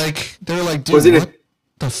else? Like, they're like, dude, was it?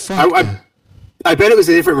 The fuck? I bet it was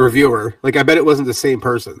a different reviewer. Like, I bet it wasn't the same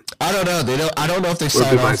person. I don't know. I don't know if they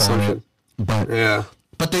signed off on it. But yeah.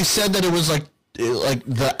 But they said that it was like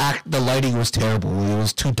the lighting was terrible. It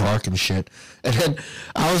was too dark and shit. And then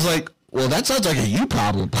I was like, well, that sounds like a you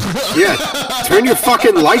problem. Yeah, turn your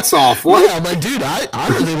fucking lights off. What? Yeah, I'm like, dude, I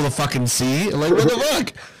was able to fucking see. Like, what the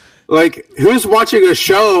fuck? Like, who's watching a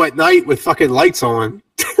show at night with fucking lights on?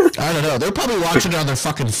 I don't know. They're probably watching it on their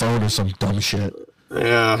fucking phone or some dumb shit.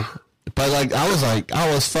 Yeah. But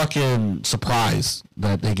I was fucking surprised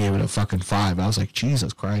that they gave it a fucking 5. I was like,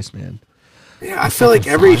 Jesus Christ, man. Yeah, I feel like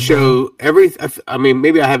every show, I mean,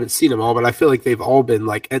 maybe I haven't seen them all, but I feel like they've all been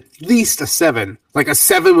like at least a 7. Like a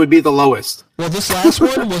 7 would be the lowest. Well, this last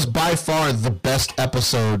one was by far the best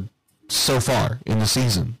episode so far in the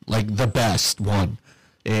season. Like the best one.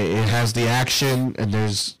 It has the action and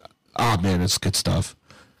there's, oh man, it's good stuff.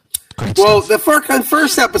 Great well, stuff. the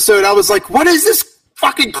first episode, I was like, what is this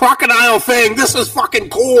fucking crocodile thing? This is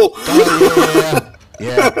fucking cool. Oh,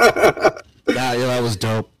 yeah. That was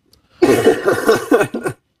dope.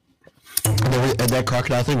 And that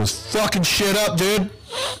crocodile thing was fucking shit up, dude.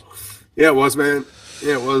 Yeah, it was, man.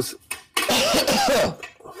 Yeah, it was.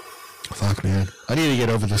 Fuck, man. I need to get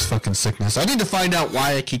over this fucking sickness. I need to find out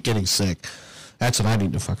why I keep getting sick. That's what I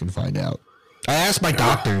need to fucking find out. I asked my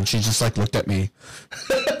doctor, and she just, like, looked at me.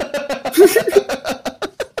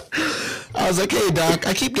 I was like, hey, doc,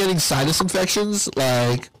 I keep getting sinus infections,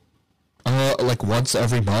 like once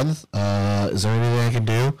every month. Is there anything I can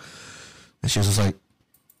do? And she was just like,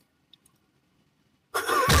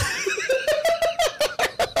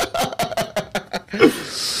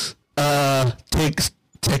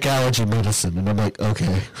 take allergy medicine. And I'm like,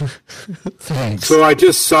 okay, thanks. So I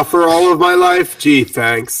just suffer all of my life? Gee,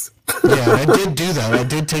 thanks. Yeah, I did do that. I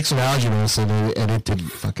did take some allergy medicine, and it didn't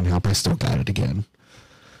fucking help. I still got it again.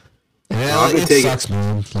 And it sucks,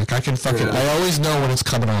 man. Like, I can fucking, I always know when it's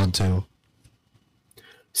coming on, too.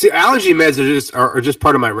 See, allergy meds are just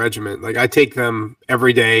part of my regimen. Like, I take them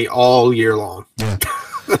every day, all year long. Yeah.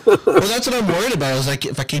 Well, that's what I'm worried about. Is like,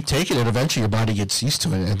 if I keep taking it, eventually your body gets used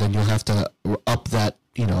to it, and then you'll have to up that,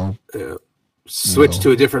 switch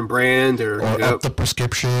to a different brand or up the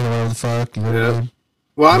prescription or whatever the fuck. You know what I mean?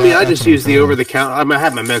 Well, I mean, I just use the over-the-counter. I mean, I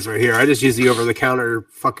have my meds right here. I just use the over-the-counter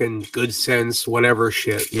fucking Good Sense, whatever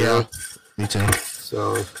shit. You know? Me too.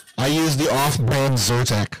 So I use the off-brand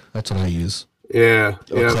Zyrtec. That's what I use. Yeah.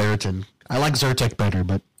 Or Claritin. I like Zyrtec better,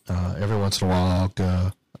 but every once in a while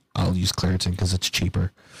I'll use Claritin because it's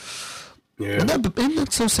cheaper. Yeah. Isn't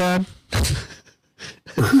that so sad?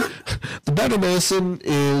 The better medicine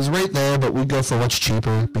is right there, but we go for what's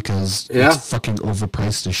cheaper because it's fucking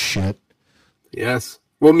overpriced as shit. Yes.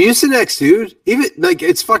 Well, Mucinex, dude. Even like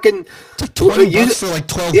it's fucking it's like $20 for like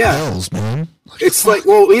 12 pills, man. Like, it's like,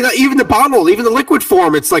 well, even the bottle, even the liquid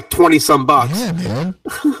form, it's like 20 some bucks. Yeah, man.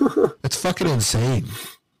 It's fucking insane.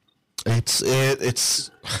 It's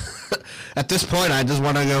at this point, I just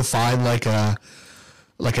want to go find like a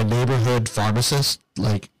neighborhood pharmacist,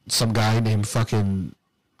 like some guy named fucking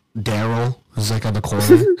Daryl who's like on the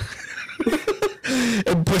corner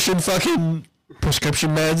and pushing fucking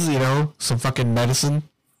prescription meds, some fucking medicine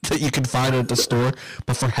that you can find at the store,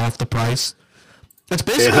 but for half the price. It's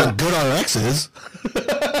basically what GoodRx is.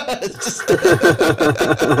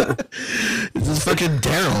 It's just fucking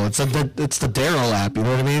Daryl. It's the Daryl app, you know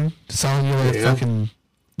what I mean? Selling you like fucking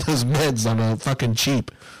those meds on a fucking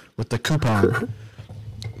cheap with the coupon.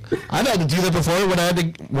 I've had to do that before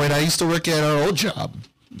when I used to work at our old job.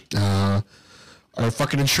 Our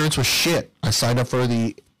fucking insurance was shit. I signed up for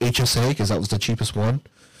the HSA because that was the cheapest one.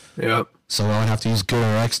 Yep. So I would have to use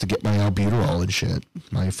GoodRx to get my albuterol and shit,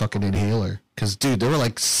 my fucking inhaler. Because, dude, they were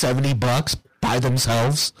like $70 by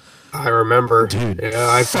themselves. I remember. Dude,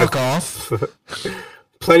 fuck off.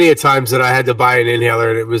 Plenty of times that I had to buy an inhaler,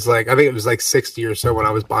 and it was like, I think it was like 60 or so when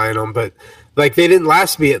I was buying them. But, like, they didn't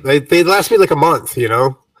last me. They'd last me like a month,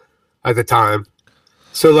 at the time.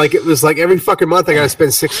 So, like, it was like every fucking month I got to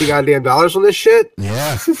spend $60 goddamn on this shit.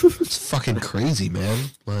 Yeah. It's fucking crazy, man.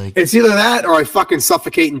 Like, it's either that or I fucking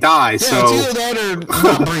suffocate and die. Yeah, so. It's either that or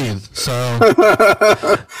not breathe. So,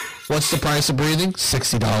 what's the price of breathing?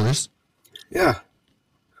 $60. Yeah.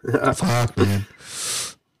 Fuck, man.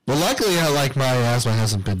 Well, luckily, my asthma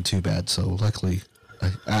hasn't been too bad. So, luckily,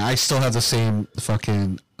 I still have the same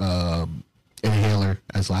fucking inhaler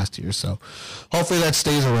as last year. So, hopefully that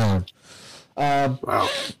stays around. Wow.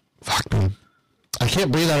 Fuck, man. I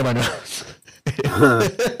can't breathe out of my nose.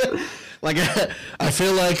 Like, I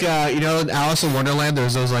feel like, in Alice in Wonderland,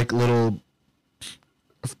 there's those, like, little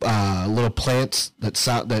plants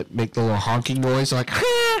that make the little honking noise, like,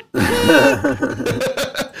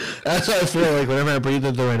 That's what I feel like whenever I breathe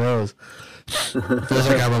in through my nose. It feels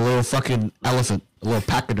like I'm a little fucking elephant, a little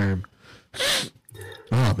pachyderm.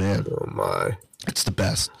 Oh man. Oh my. It's the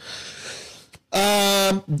best.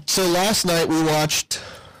 So last night we watched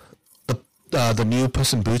the new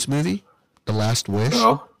Puss in Boots movie, The Last Wish.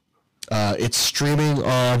 Oh. It's streaming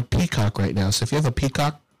on Peacock right now. So if you have a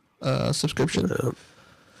Peacock subscription,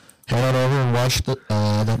 head on over and watch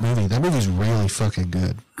that movie. That movie's really fucking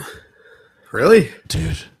good. Really?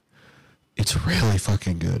 Dude, it's really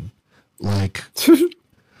fucking good. Like,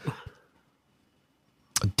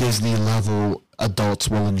 Disney level adults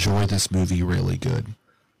will enjoy this movie really good.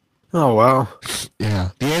 Oh, wow. Yeah.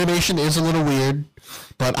 The animation is a little weird,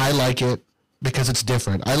 but I like it because it's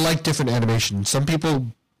different. I like different animation. Some people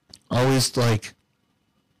always, like,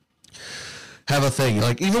 have a thing.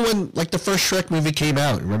 Like, even when, like, the first Shrek movie came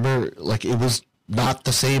out, remember, like, it was not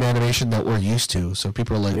the same animation that we're used to. So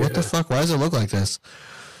people are like, what the fuck? Why does it look like this?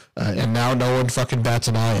 And now no one fucking bats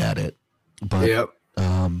an eye at it. But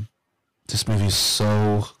this movie's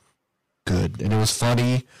so good. And it was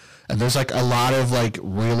funny. And there's, like, a lot of, like,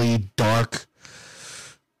 really dark,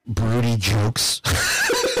 broody jokes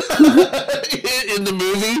in the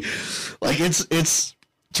movie. Like, it's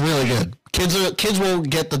really good. Kids won't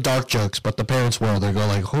get the dark jokes, but the parents will. They go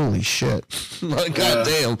like, holy shit. Like,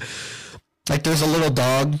 goddamn. Like, there's a little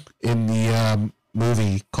dog in the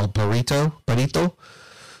movie called Burrito.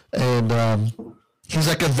 And he's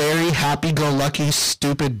like a very happy-go-lucky,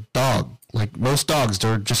 stupid dog. Like, most dogs,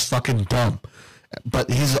 they're just fucking dumb. But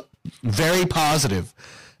he's very positive.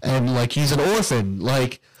 And, like, he's an orphan.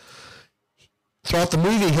 Like, throughout the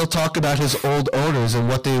movie, he'll talk about his old owners and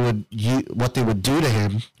what they would do to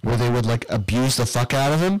him, where they would, like, abuse the fuck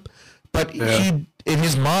out of him. But in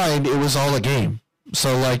his mind, it was all a game.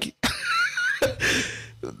 So, like,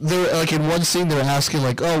 they're like, in one scene, they're asking,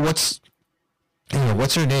 like, oh, what's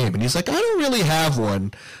her name? And he's like, I don't really have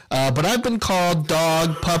one, but I've been called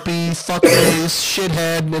dog, puppy, fuckface,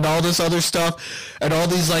 shithead, and all this other stuff, and all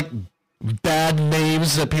these, like, bad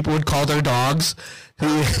names that people would call their dogs.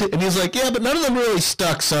 And he's like, yeah, but none of them really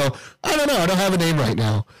stuck, so I don't know, I don't have a name right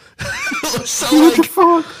now. So, what like, the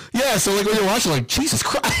fuck? Yeah, so, like, when you're watching, like, Jesus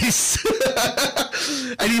Christ.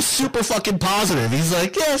 And he's super fucking positive. He's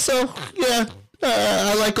like, yeah, so, yeah,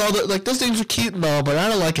 I like all the, like, those names are cute and all, but I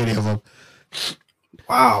don't like any of them.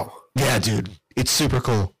 Wow. Yeah, dude, it's super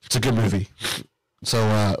cool. It's a good movie.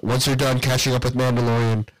 So, once you're done catching up with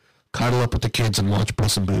Mandalorian, cuddle up with the kids and watch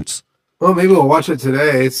Puss in Boots. Well, maybe we'll watch it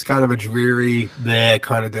today. It's kind of a dreary,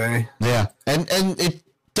 kind of day. Yeah, and it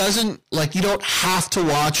doesn't, like, you don't have to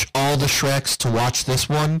watch all the Shreks to watch this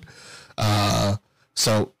one.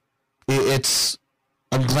 So it's,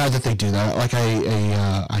 I'm glad that they do that. Like,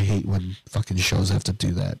 I hate when fucking shows have to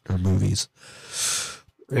do that, or movies.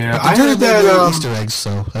 Yeah, I heard that Easter eggs,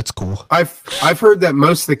 so that's cool. I've heard that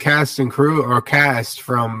most of the cast and crew or cast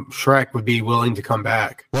from Shrek would be willing to come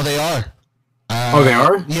back. Well, they are. They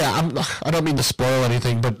are? Yeah, I don't mean to spoil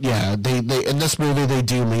anything, but yeah, they in this movie they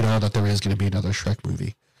do lead on that there is going to be another Shrek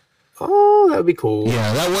movie. Oh, that'd be cool.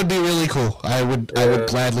 Yeah, that would be really cool. I would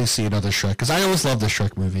gladly see another Shrek, because I always love the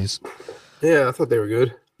Shrek movies. Yeah, I thought they were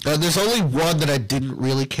good. There's only one that I didn't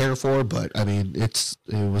really care for, but I mean, it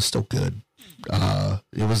was still good.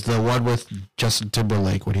 It was the one with Justin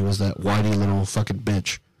Timberlake when he was that whiny little fucking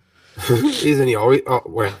bitch. Isn't he always? Oh,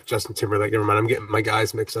 wait, Justin Timberlake. Never mind. I'm getting my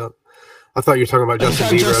guys mixed up. I thought you were talking about Justin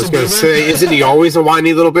Bieber. I was going to say, isn't he always a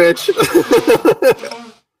whiny little bitch?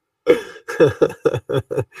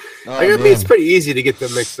 I mean, it's pretty easy to get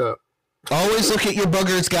them mixed up. Always look at your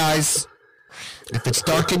boogers, guys. If it's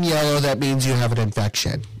dark and yellow, that means you have an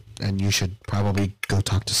infection, and you should probably go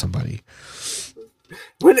talk to somebody.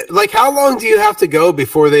 How long do you have to go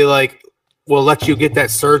before they will let you get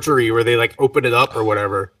that surgery where they open it up or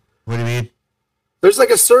whatever? What do you mean? There's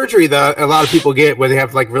a surgery that a lot of people get where they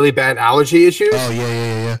have really bad allergy issues. Oh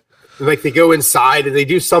yeah. They go inside and they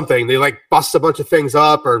do something. They bust a bunch of things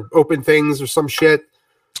up or open things or some shit.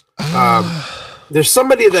 There's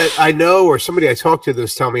somebody that I know or somebody I talked to that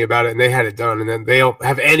was telling me about it, and they had it done, and then they don't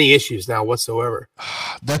have any issues now whatsoever.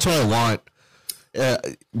 That's what I want.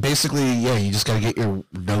 Basically, yeah, you just got to get your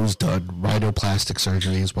nose done. Rhinoplastic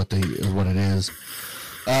surgery is what it is.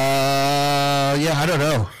 Yeah, I don't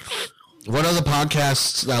know. One of the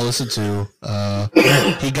podcasts I listened to,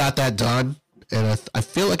 he got that done, and I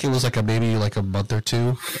feel like it was maybe a month or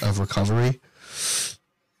two of recovery.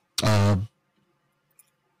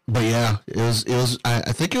 But yeah, it was.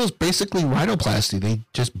 I think it was basically rhinoplasty. They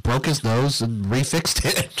just broke his nose and refixed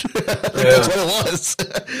it. That's what it was.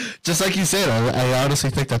 Just like you said, I honestly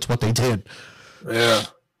think that's what they did. Yeah.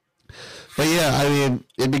 But yeah, I mean,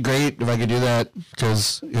 it'd be great if I could do that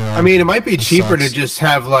because I mean, it might be cheaper sucks. to just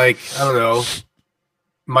have like I don't know,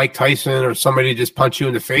 Mike Tyson or somebody just punch you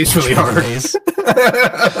in the face really hard.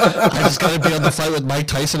 I just gotta be on the fight with Mike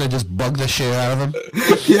Tyson and just bug the shit out of him.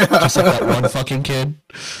 Yeah, Just like that one fucking kid.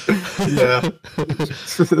 yeah.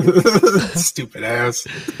 Stupid ass.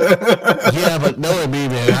 Yeah, but knowing me,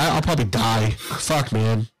 man, I'll probably die. Fuck,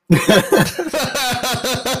 man.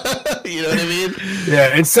 You know what I mean?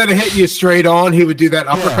 Yeah, instead of hitting you straight on, he would do that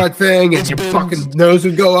uppercut thing, and It's your been- fucking nose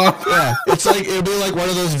would go up. Yeah, it's like it'd be like one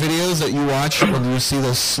of those videos that you watch when you see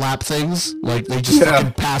those slap things. Like they just Yeah.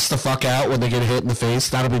 fucking pass the fuck out when they get hit in the face.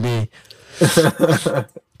 That'll be me.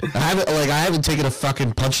 I haven't taken a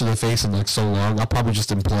fucking punch in the face in like so long. I'll probably just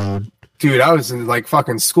implode. Dude, I was in like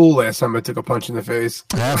fucking school last time I took a punch in the face.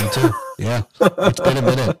 Yeah, me too. Yeah, it's been a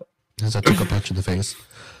minute since I took a punch in the face.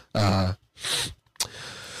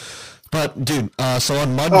 But dude, so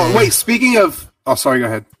on Monday. Oh wait, speaking of, sorry, go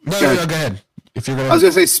ahead. No, go ahead. If you're I gonna, was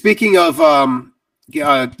gonna say, speaking of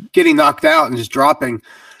getting knocked out and just dropping,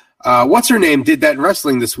 what's her name did that in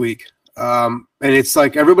wrestling this week, and it's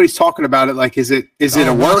like everybody's talking about it. Like, is it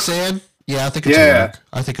a work? Roxanne? Yeah, I think it's a Yeah. work.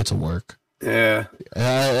 I think it's a work. Yeah.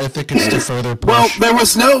 I think it's to further push. Well, there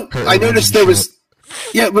was no. her I image noticed and there was.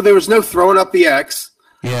 shit. Yeah, but there was no throwing up the X.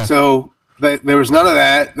 Yeah. So there was none of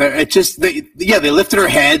that. It just they lifted her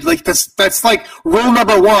head. Like that's like rule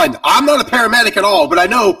number one. I'm not a paramedic at all, but I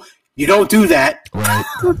know you don't do that. Right.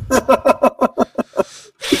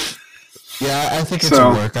 Yeah, I think it's So-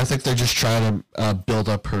 a work. I think they're just trying to build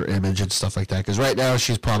up her image and stuff like that. Because right now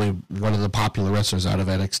she's probably one of the popular wrestlers out of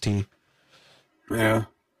NXT. Yeah.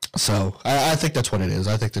 So I think that's what it is.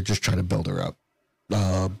 I think they're just trying to build her up.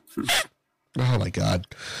 Oh my god,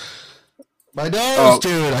 my nose, Oh.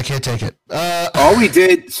 dude! I can't take it. All we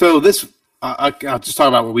did. So this. I'll just talk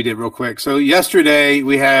about what we did real quick. So yesterday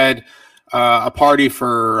we had a party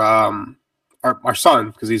for our son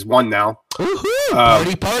because he's 1 now.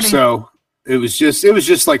 Woohoo! Party! So it was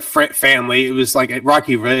just like family. It was like at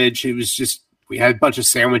Rocky Ridge. It was just we had a bunch of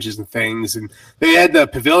sandwiches and things, and they had the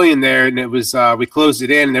pavilion there, and it was we closed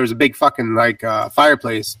it in, and there was a big fucking like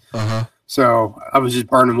fireplace. Uh-huh. So I was just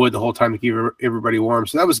burning wood the whole time to keep everybody warm.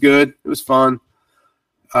 So that was good. It was fun.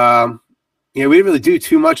 Yeah, we didn't really do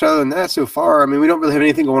too much other than that so far. I mean, we don't really have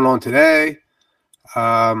anything going on today.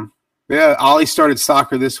 Yeah, Ollie started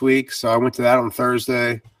soccer this week, so I went to that on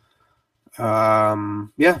Thursday.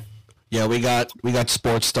 Yeah. Yeah, we got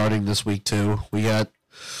sports starting this week too. We got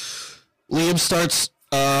Liam starts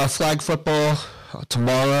flag football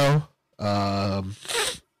tomorrow.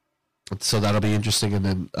 So that'll be interesting, and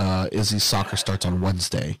then Izzy's soccer starts on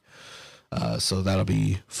Wednesday. So that'll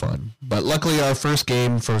be fun. But luckily, our first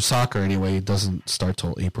game for soccer anyway doesn't start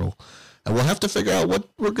till April, and we'll have to figure out what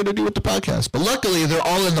we're gonna do with the podcast. But luckily, they're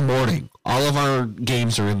all in the morning. All of our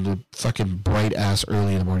games are in the fucking bright ass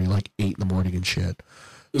early in the morning, like 8 in the morning and shit.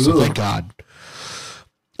 So thank God.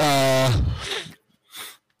 But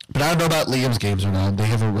I don't know about Liam's games or not. They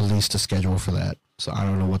haven't released a schedule for that, so I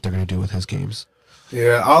don't know what they're gonna do with his games.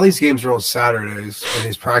 Yeah, all these games are on Saturdays, and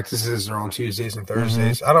his practices are on Tuesdays and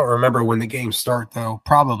Thursdays. I don't remember when the games start, though.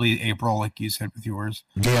 Probably April, like you said with yours.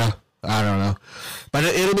 Yeah, I don't know, but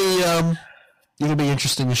it'll be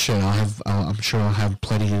interesting as shit. I'm sure I'll have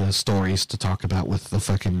plenty of stories to talk about with the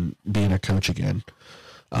fucking being a coach again.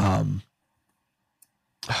 Oh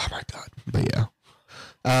my god, but yeah.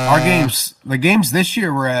 The games this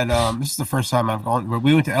year were at. This is the first time I've gone.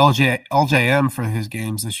 We went to LJM for his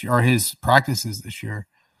games this year, or his practices this year.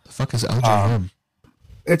 The fuck is LJM?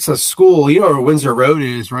 It's a school. You know where Windsor Road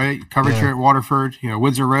is, right? Coverage Yeah. here at Waterford. You know,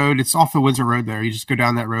 Windsor Road. It's off the Windsor Road there. You just go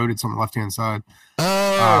down that road. It's on the left-hand side.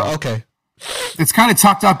 Oh, okay. It's kind of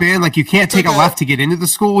tucked up in. Like, you can't take a left to get into the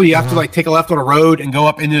school. You have to, like, take a left on a road and go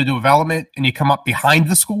up into the development, and you come up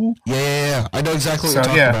behind the school. Yeah. I know exactly what So, you're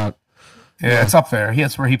talking yeah. about. Yeah, it's up there.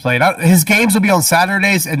 That's where he played. His games will be on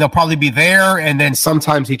Saturdays, and they'll probably be there, and then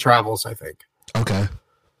sometimes he travels, I think. Okay.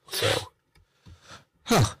 So,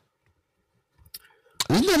 Huh.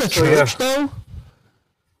 Isn't that a church though?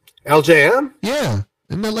 LJM? Yeah.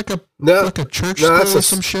 Isn't that like a church No, school that's or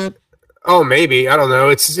some shit? Oh, maybe. I don't know.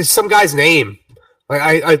 It's some guy's name.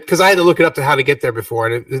 Like because I had to look it up to how to get there before,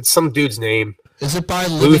 and it's some dude's name. Is it by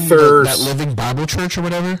Luther's- that Living Bible Church or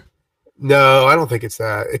whatever? No, I don't think it's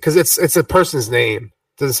that because it's a person's name.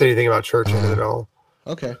 It doesn't say anything about church in it at all.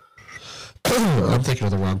 Okay. I'm thinking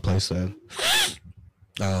of the wrong place then.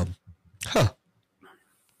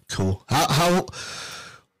 Cool. How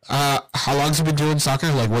long's he been doing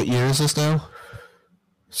soccer? Like, what year is this now?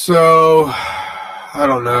 So I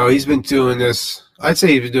don't know. He's been doing this. I'd say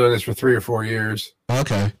he's been doing this for 3 or 4 years.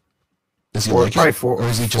 Okay. Does he Four, like probably it? four, Or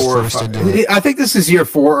is he just four or forced five. into it? I think this is year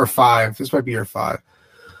 4 or 5. This might be year 5.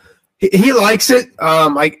 He likes it.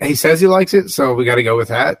 He says he likes it, so we got to go with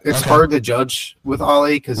that. It's Okay. hard to judge with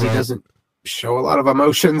Ollie because he Right. doesn't show a lot of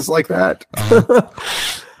emotions like that.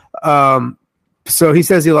 Uh-huh. So he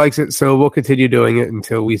says he likes it, so we'll continue doing it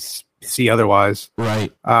until we see otherwise.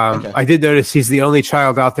 Right. Okay. I did notice he's the only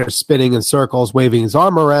child out there spinning in circles, waving his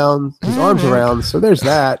arms around. So there's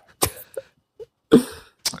that.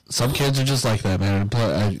 Some kids are just like that, man.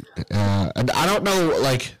 And I don't know,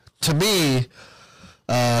 like, to me,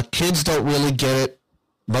 kids don't really get it.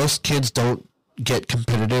 Most kids don't get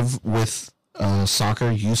competitive with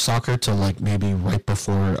youth soccer, till like maybe right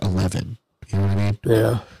before 11. You know what I mean?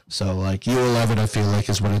 Yeah. So like year 11, I feel like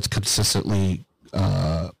is when it's consistently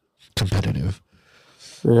competitive.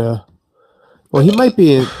 Yeah. Well, he might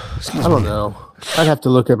be. I don't know. I'd have to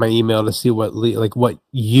look at my email to see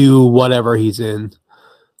whatever he's in.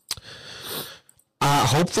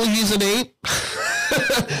 Hopefully he's an 8,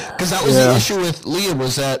 because that was the issue with Liam,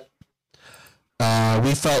 was that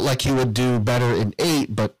we felt like he would do better in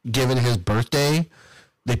 8, but given his birthday,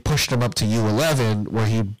 they pushed him up to U11 where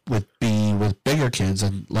he would be with bigger kids.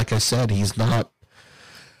 And like I said, he's not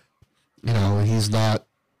the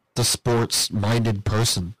sports-minded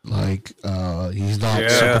person. Like, he's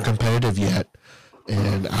not super competitive yet.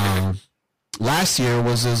 And last year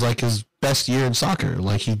was his best year in soccer.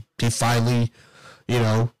 Like, he finally,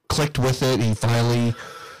 clicked with it. He finally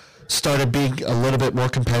started being a little bit more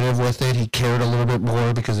competitive with it. He cared a little bit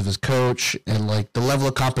more because of his coach, and like the level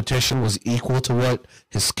of competition was equal to what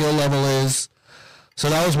his skill level is. So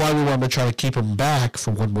that was why we wanted to try to keep him back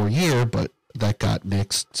for one more year, but that got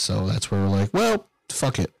nixed. So that's where we're like, well,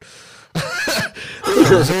 fuck it.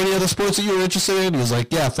 Is there any other sports that you were interested in? He was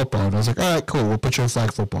like, yeah, football. And I was like, all right, cool. We'll put you in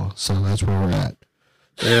flag football. So that's where we're at.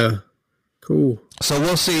 Yeah. Cool. So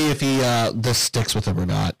we'll see if this sticks with him or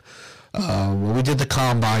not. When we did the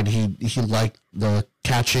combine, he liked the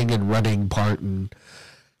catching and running part, and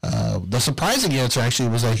the surprising answer actually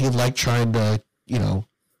was that he liked trying to,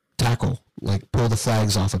 tackle, like pull the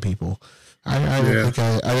flags off of people. I didn't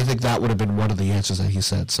think that would have been one of the answers that he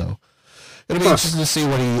said. So it'll be interesting to see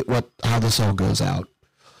how this all goes out.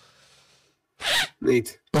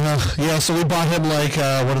 Neat. So we bought him like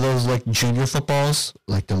one of those like junior footballs,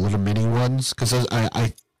 like the little mini ones, because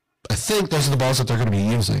I think those are the balls that they're going to be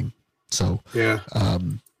using. So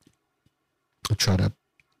I'll try to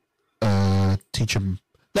teach him,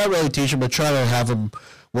 not really teach him, but try to have him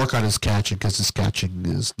work on his catching, because his catching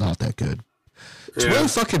is not that good. It's really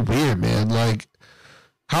fucking weird, man. Like,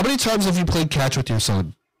 how many times have you played catch with your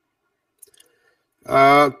son?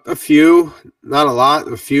 A few, not a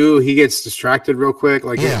lot. A few. He gets distracted real quick.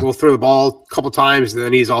 Like, we'll throw the ball a couple times, and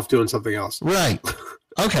then he's off doing something else. Right.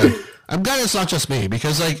 Okay. I'm glad it's not just me,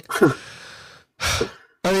 because, like,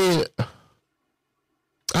 I mean,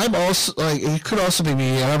 I'm also, like, it could also be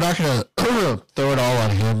me, and I'm not going to throw it all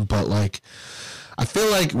on him, but, like, I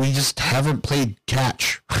feel like we just haven't played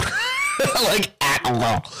catch, like, at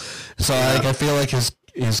all. So, like, I feel like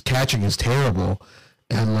his catching is terrible,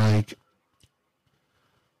 and, like,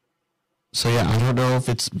 so, yeah, I don't know if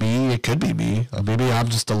it's me. It could be me. Or maybe I'm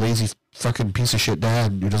just a lazy fucking piece of shit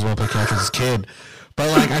dad who doesn't want to play catch with his kid.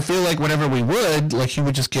 But, like, I feel like whenever we would, like, he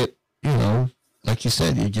would just get, like you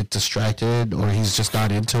said, you get distracted, or he's just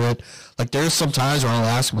not into it. Like, there's some times where I'll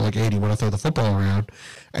ask him, like, hey, do you want to throw the football around?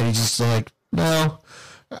 And he's just like, no,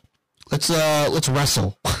 let's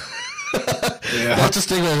wrestle. That's the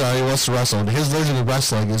thing that he wants to wrestle. And his version of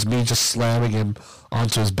wrestling is me just slamming him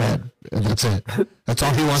onto his bed, and that's it. That's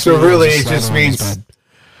all he wants to do. So really, it just means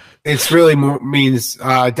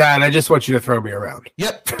Dad, I just want you to throw me around.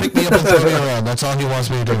 Yep, pick me up and throw me around. That's all he wants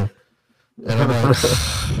me to do. And I'm like,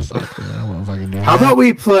 fuck, man, I don't know if I can do that. How about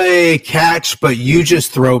we play catch, but you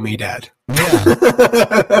just throw me, Dad? Yeah.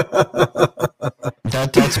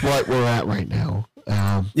 That's what we're at right now.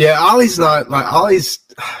 Ollie's not like Ollie's.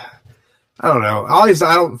 I don't know. He's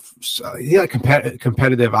not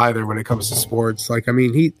competitive either when it comes to sports. Like, I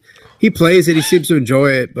mean, he plays it. He seems to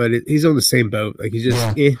enjoy it, but he's on the same boat. Like, he's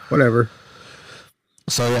just whatever.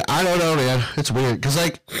 So yeah, I don't know, man. It's weird because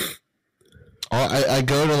like I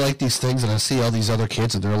go to like these things and I see all these other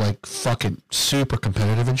kids and they're like fucking super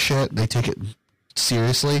competitive and shit. They take it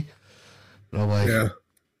seriously, and I'm like,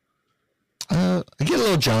 I get a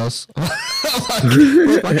little jealous. I'm like,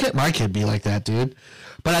 why can't my kid be like that, dude?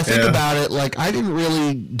 But I think about it, like, I didn't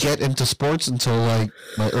really get into sports until, like,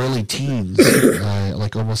 my early teens,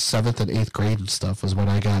 like almost 7th and 8th grade and stuff was when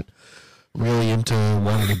I got really into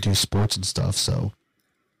wanting to do sports and stuff, so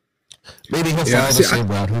maybe he'll follow the same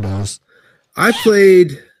route, who knows? I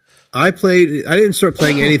played I didn't start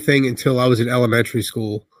playing anything until I was in elementary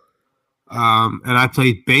school. And I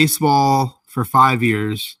played baseball for 5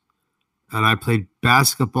 years. And I played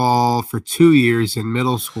basketball for 2 years in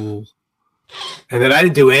middle school. And then I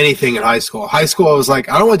didn't do anything in high school. High school, I was like,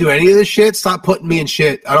 I don't want to do any of this shit. Stop putting me in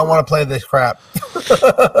shit. I don't want to play this crap.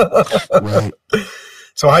 Right.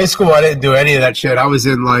 So high school, I didn't do any of that shit. I was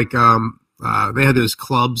in like, they had those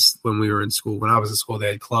clubs when we were in school. When I was in school, they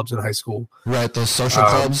had clubs in high school. Right, those social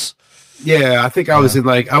clubs. Yeah, I think I was in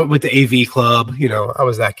like, I went to AV club. You know, I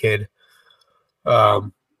was that kid. There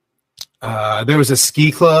was a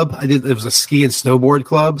ski club. There was a ski and snowboard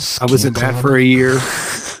club. I was in that for a year.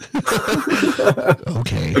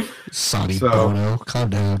 Okay, Sonny Bono, calm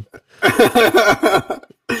down.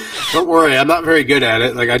 Don't worry, I'm not very good at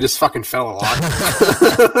it. Like I just fucking fell a lot.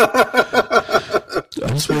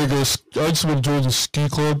 I just want to join the ski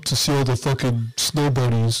club to see all the fucking snow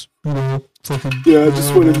bunnies. You know, fucking. Yeah, I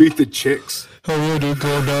just want to meet the chicks. Hell yeah, dude,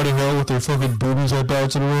 going down to hell with their fucking boobies all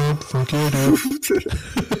bouncing around. Fuck yeah, dude.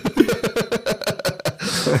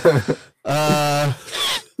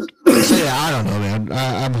 So yeah, I don't know, man.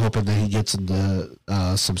 I'm hoping that he gets into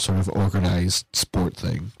some sort of organized sport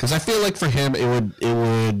thing, because I feel like for him it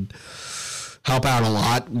would help out a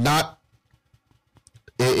lot. Not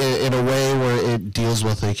in a way where it deals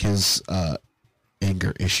with like his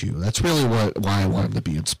anger issue. That's really why I want him to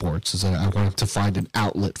be in sports. Is that I want him to find an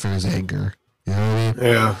outlet for his anger. You know what I mean?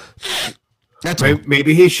 Yeah. That's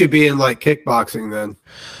maybe he should be in like kickboxing then.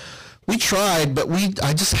 We tried, but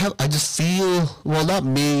I just feel, well, not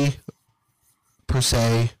me per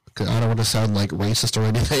se, because I don't want to sound like racist or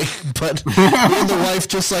anything, but me and the wife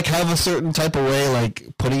just like have a certain type of way, like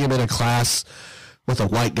putting him in a class with a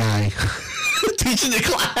white guy teaching the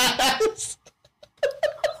class.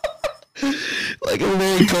 Like a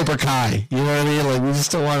very Cobra Kai, you know what I mean? Like we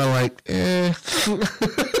just don't want to like,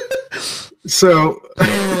 So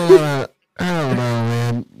I don't know,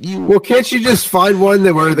 man. Well, can't you just find one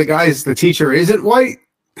where the teacher isn't white?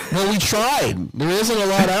 Well, we tried. There isn't a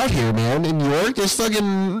lot out here, man. In New York, there's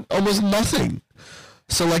fucking almost nothing.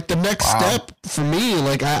 So, like, the next step for me,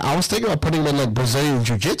 like, I was thinking about putting him in, like, Brazilian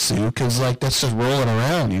Jiu-Jitsu, because, like, that's just rolling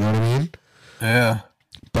around, you know what I mean? Yeah.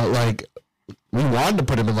 But, like, we wanted to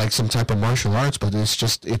put him in, like, some type of martial arts, but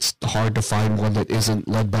it's hard to find one that isn't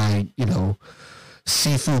led by, you know,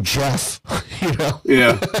 Seafood Jeff, you know?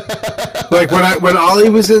 Yeah. Like, when Ollie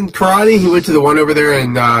was in karate, he went to the one over there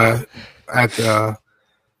in,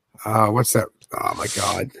 what's that? Oh, my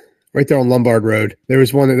God. Right there on Lombard Road. There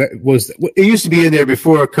was one that was, it used to be in there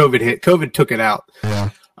before COVID hit. COVID took it out.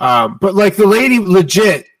 Yeah. But, like, the lady,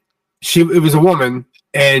 legit, it was a woman,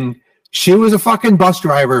 and she was a fucking bus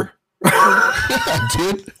driver. Yeah,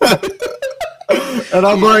 dude. And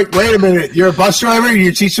I'm like, wait a minute, you're a bus driver?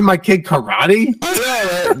 You're teaching my kid karate?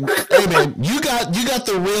 Yeah, hey man, you got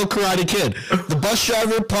the real Karate Kid. The bus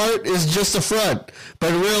driver part is just the front,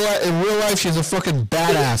 but in real life, she's a fucking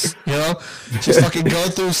badass. You know, she's fucking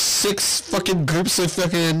going through 6 fucking groups of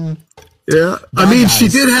fucking. Yeah, I mean, she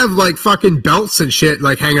did have like fucking belts and shit,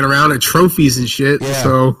 like hanging around and trophies and shit. Yeah.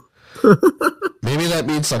 So maybe that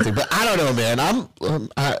means something, but I don't know, man. I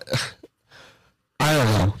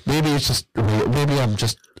don't know. Maybe I'm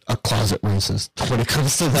just a closet racist when it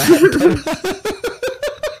comes to that.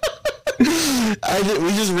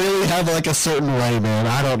 We just really have like a certain way, man.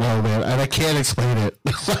 I don't know, man, and I can't explain it.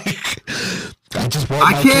 Like, I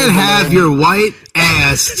can't have your white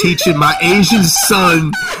ass teaching my Asian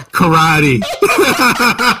son karate.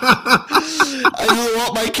 I just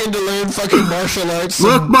want my kid to learn fucking martial arts.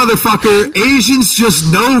 Look, motherfucker, Asians just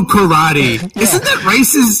know karate. Yeah. Isn't that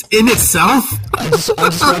racist in itself? I just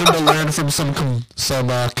want him to learn from some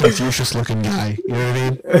Confucius-looking guy. You know what I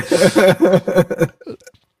mean?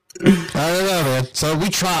 I don't know, man. So we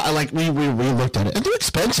looked at it, and they're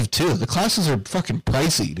expensive too. The classes are fucking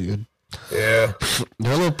pricey, dude. Yeah,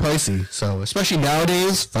 they're a little pricey. So especially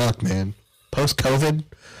nowadays, fuck, man. Post-COVID,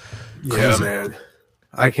 crazy. Yeah, man.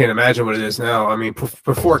 I can't imagine what it is now. I mean,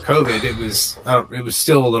 before COVID, it was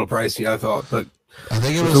still a little pricey, I thought, but I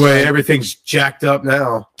think it was the way everything's jacked up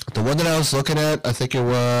now. The one that I was looking at, I think it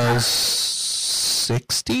was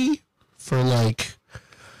 $60 for like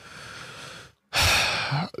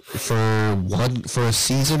for a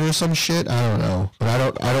season or some shit. I don't know, but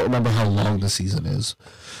I don't remember how long the season is.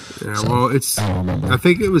 Yeah, so, well, I don't remember. I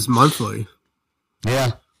think it was monthly.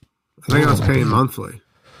 Yeah, I think I was paying monthly.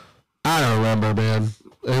 I don't remember, man.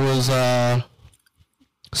 It was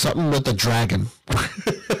something with the dragon.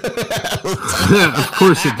 Yeah, of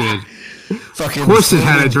course it did. Of course it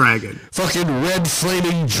had a dragon. Fucking red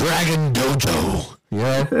flaming dragon dojo. You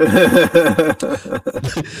know?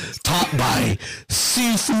 Taught by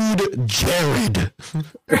Seafood Jared.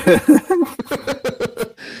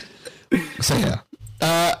 So yeah.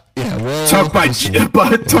 Well, Talk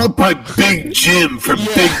by Big Jim from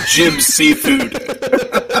Big Jim Seafood.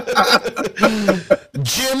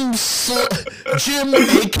 Jim,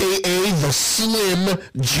 aka the Slim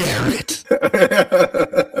Jarrett.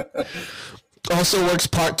 Also works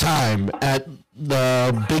part-time at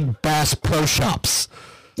the Big Bass Pro Shops.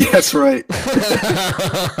 Yeah, that's right.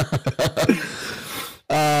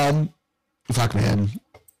 Fuck, man.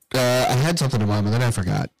 I had something in mind, but then I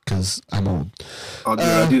forgot because I'm old. Oh, dude,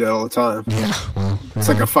 I do that all the time. Yeah, well, It's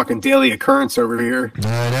like a fucking daily occurrence over here.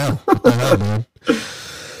 I know, man.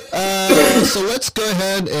 So let's go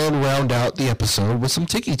ahead and round out the episode with some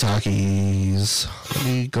tiki-talkies. Let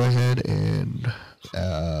me go ahead and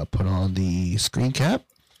put on the screen cap.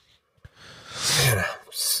 Man, I'm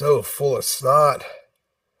so full of snot.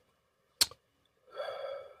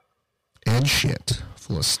 And shit.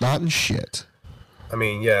 Full of snot and shit. I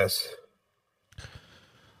mean, yes.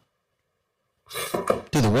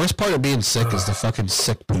 Dude, the worst part of being sick is the fucking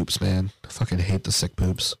sick poops, man. I fucking hate the sick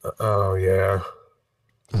poops. Oh, yeah.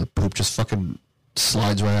 The poop just fucking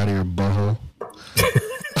slides right out of your butthole.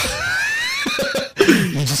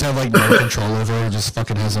 You just have like no control over it. It just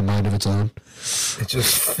fucking has a mind of its own. It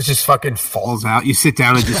just fucking falls out. You sit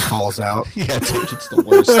down and it just falls out. Yeah, dude, it's the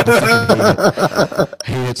worst. I fucking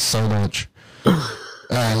hate it so much.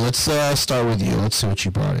 Alright, let's start with you. Let's see what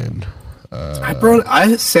you brought in.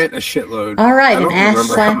 I sent a shitload. All right, I don't an ass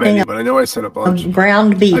remember how many, slapping but I know I sent a bunch. of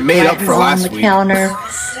ground beef. I made up right for on last the week. counter.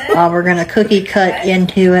 We're gonna cookie cut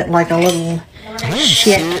into it like a little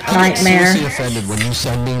shit I'm nightmare. seriously offended when you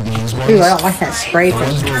send me these ones. Ooh, I don't like that spray The thing.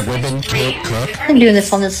 ones where women can't cook. I'm doing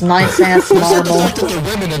this on this nice ass It's not the marble. fact that they're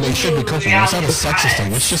women and they should be cooking. It's not a sexist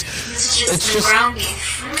thing. It's just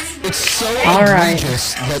it's so All right.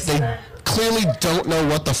 egregious that they clearly don't know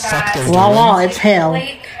what the fuck they're La doing. la, it's hell.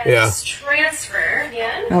 Yeah. Transfer.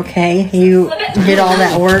 Yeah. Okay, you did all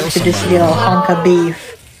that work to just get a hunk of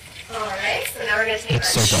beef. Alright, so now we're gonna take It's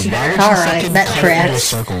so dumb. Why would you All right, fucking that cut it into a tracks.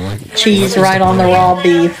 circle? Like, Cheese what is right on the point? raw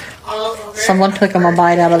beef. all over. Someone took him a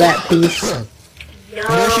bite out of that piece. I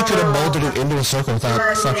know she could have molded it into a circle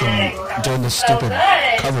without fucking doing this stupid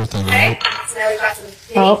cover thing, right? So now we've got some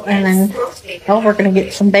Oh, and then, oh, we're gonna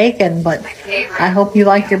get some bacon, but I hope you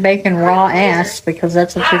like your bacon raw ass because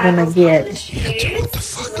that's what you're gonna get. Yeah, dude, what the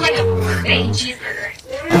fuck is like a going on, bro? cheeseburger.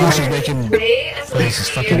 Oh, she's making, what is this,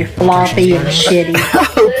 fucking Floppy and shitty. I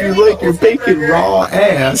hope you like your bacon raw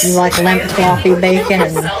ass. You like limp floppy bacon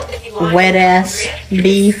and wet ass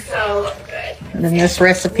beef. So good. And then this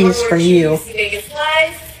recipe's for you. Big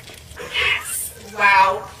slice. Yes.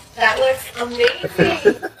 Wow. That looks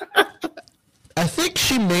amazing. I think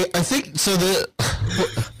so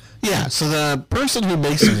the person who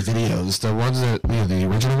makes these videos, the ones that, the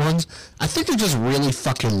original ones, I think they're just really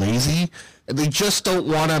fucking lazy, and they just don't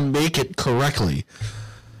want to make it correctly.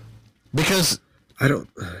 Because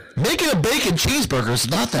making a bacon cheeseburger is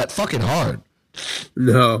not that fucking hard.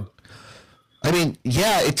 No. I mean,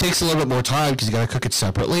 yeah, it takes a little bit more time because you gotta cook it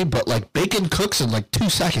separately, but like bacon cooks in like 2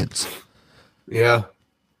 seconds. Yeah.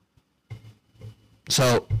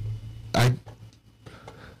 So, I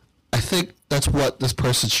think that's what this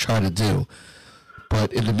person's trying to do.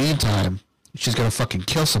 But in the meantime, she's gonna fucking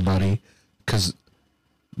kill somebody because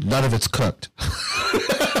none of it's cooked.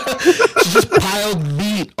 She just piled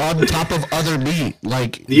meat on top of other meat.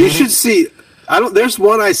 Like You should see. There's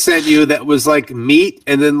one I sent you that was like meat,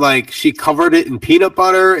 and then like she covered it in peanut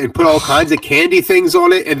butter and put all kinds of candy things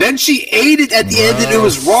on it, and then she ate it at the end, and it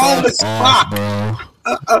was raw as fuck. Bro.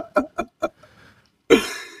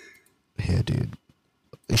 Yeah, dude.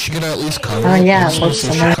 Is she gonna at least cover Oh it? yeah, I'm it looks supposed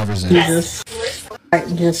to say she covers it. Jesus. Right,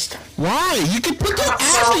 just Why? You can put that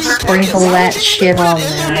after you cook it. sprinkle Why that would you shit put on it in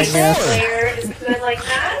there, I before? guess. Layer is good like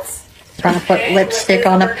that. Trying to put lipstick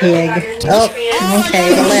on a pig. Oh,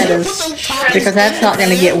 okay, the lettuce. Because that's not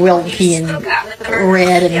gonna get wilty and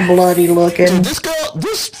red and bloody looking. Dude,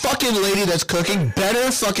 this fucking lady that's cooking better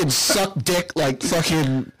fucking suck dick like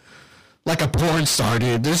fucking like a porn star,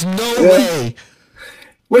 dude. There's no way.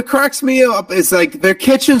 What cracks me up is like their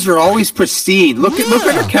kitchens are always pristine. Look at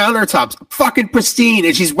her countertops, fucking pristine,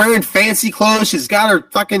 and she's wearing fancy clothes. She's got her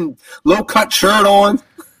fucking low cut shirt on.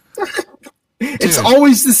 It's Dude.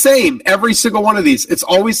 always the same. Every single one of these. It's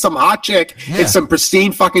always some hot chick in some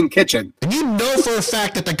pristine fucking kitchen. And you know for a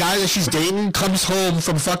fact that the guy that she's dating comes home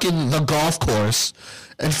from fucking the golf course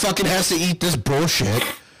and fucking has to eat this bullshit.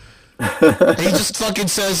 And he just fucking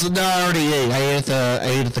says, "No, I already ate. I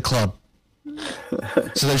ate at the club."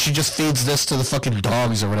 So then she just feeds this to the fucking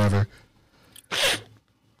dogs or whatever.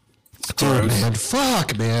 Dude, man,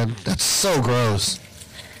 fuck, man, that's so gross.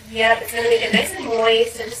 Yep, it's gonna make it nice and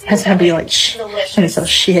moist. And just That's gonna be like, delicious. it's so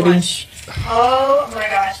shitty. Oh my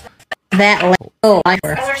gosh. Oh, I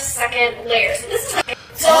That's our second layer. So this is like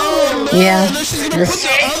Yeah, And then she's gonna put just the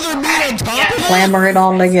other meat on top of it. clamor it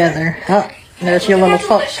all together. Oh, there's your little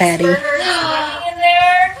fuck patty. burgers in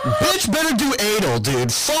there. Bitch better do anal,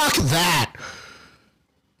 dude. Fuck that.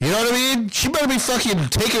 You know what I mean? She better be fucking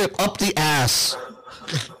taking it up the ass.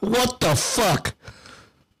 What the fuck?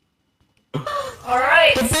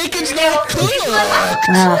 Alright. The bacon's not cooked.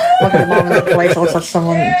 Look at the bottom of that plate. It looks like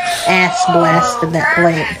someone ass blasted that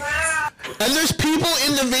plate. And there's people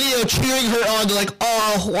in the video cheering her on. They're like,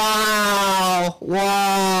 oh, wow,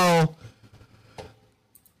 wow.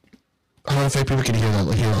 I don't know if people can hear that.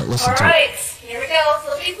 Listen to it. Alright. Here we go.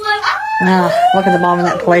 Flippy flip. Look at the bottom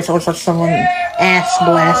of that plate. It looks like someone ass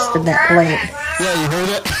blasted that plate. Yeah, you heard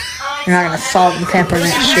it? You're not gonna salt and pepper that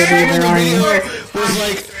shit either, are you? Was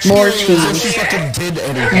like More cheering as if cheese. She fucking did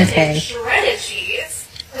anything. Okay. Shredded cheese.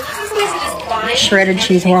 This is supposed to just bind. Shredded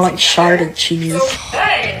cheese, more like sharded cheese.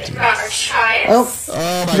 Good. Got our chives. Oh,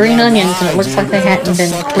 Oh my green God, onions, and why, it looks dude? like they hadn't What the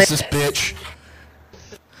been fuck is clipped. this bitch?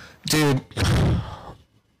 Dude.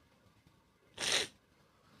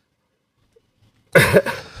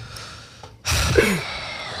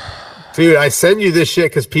 Dude, I send you this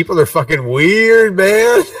shit because people are fucking weird,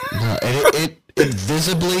 man. No, and it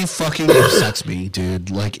visibly fucking upsets me, dude.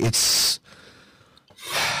 Like, it's...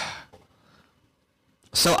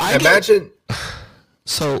 So I Imagine,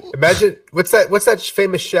 what's that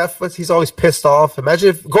famous chef? He's always pissed off. Imagine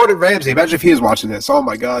if Gordon Ramsay. Imagine if he was watching this. Oh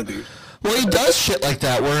my god, dude. Well, he does shit like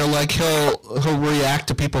that, where like he'll react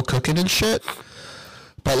to people cooking and shit.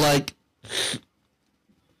 But like,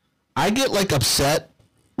 I get like upset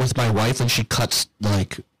with my wife when she cuts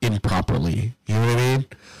like improperly. You know what I mean?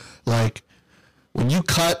 Like, when you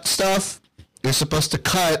cut stuff, you're supposed to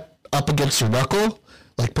cut up against your knuckle.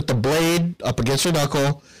 Like, put the blade up against your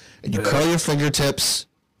knuckle, and you curl your fingertips,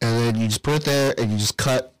 and then you just put it there, and you just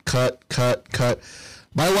cut.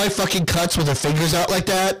 My wife fucking cuts with her fingers out like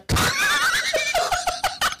that.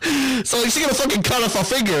 So like, she's gonna fucking cut off a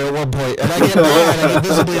finger at one point, and I get mad and I get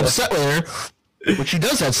visibly upset with her when she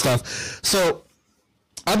does that stuff. So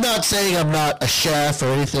I'm not saying I'm not a chef or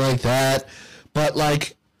anything like that, but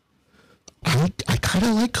like, I kind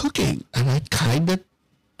of like cooking, and I kind of,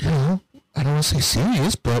 you know, I don't want to say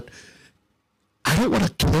serious, but I don't want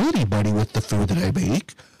to kill anybody with the food that I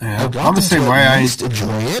make. Yeah, I want I'm the them same to way. at least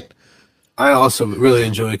enjoy it. I also really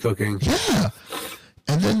enjoy cooking. Yeah.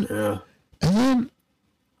 And then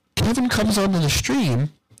Kevin comes onto the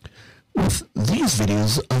stream with these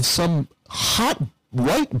videos of some hot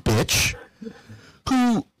white bitch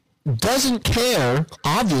who doesn't care,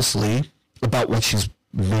 obviously, about what she's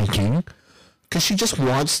making, because she just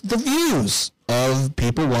wants the views of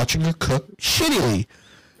people watching her cook shittily.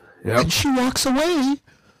 Yep. And she walks away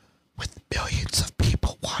with millions of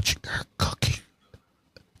people watching her cooking.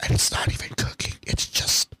 And it's not even cooking. It's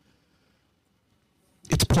just...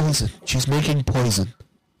 It's poison. She's making poison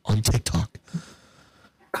on TikTok.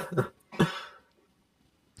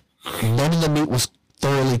 None of the meat was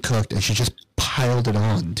thoroughly cooked, and she just piled it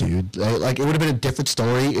on, dude. Like, it would have been a different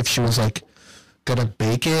story if she was, like, gonna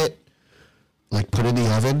bake it, like, put it in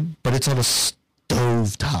the oven, but it's on a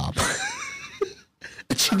stove top.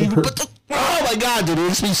 And she didn't even put the... Oh, my God, dude. It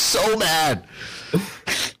makes me so mad.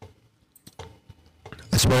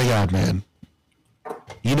 I swear to God, man.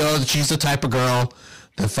 You know that she's the type of girl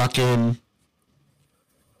that fucking...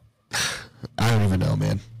 I don't even know,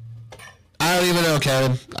 man. I don't even know,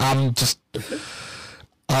 Kevin. I'm just...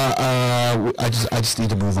 I just need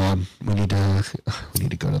to move on. We need to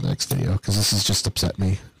go to the next video, because this has just upset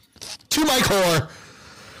me to my core.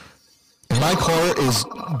 And my core is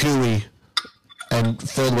gooey and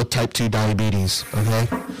filled with type 2 diabetes. Okay.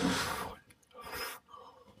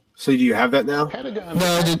 So do you have that now?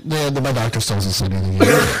 No, my doctor still hasn't said anything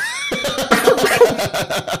yet.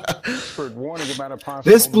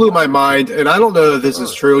 This blew my mind, and I don't know if this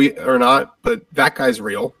is true or not, but that guy's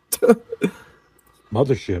real.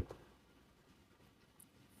 Mothership.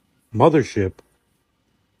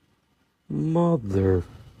 Mother.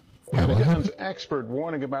 Pentagon's expert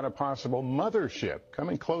warning about a possible mothership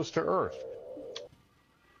coming close to Earth.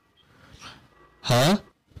 Huh?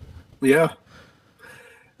 Yeah.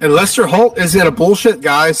 And Lester Holt isn't a bullshit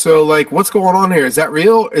guy, so like, what's going on here? Is that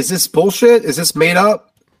real? Is this bullshit? Is this made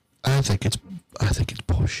up? I think it's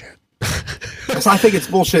bullshit. Yes, I think it's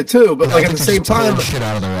bullshit too, but like at the same time, shit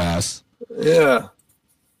out of their ass. Yeah.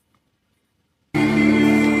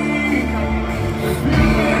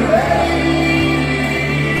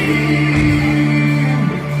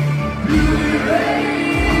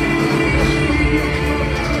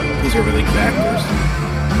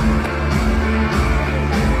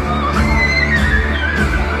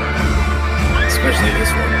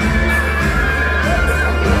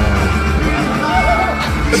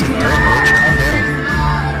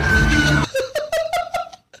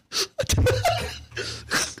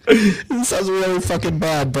 was really fucking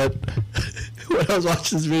bad, but when I was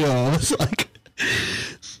watching this video, I was like,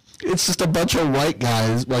 it's just a bunch of white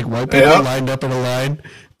guys, like white people lined up in a line,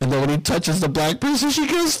 and then when he touches the black person, she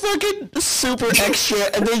goes fucking super extra,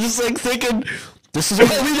 and they're just like thinking, this is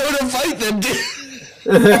why we don't invite them, dude.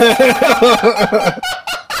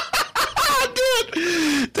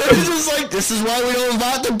 They're just like, this is why we don't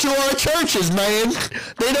invite them to our churches, man.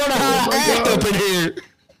 They don't know how to act up in here.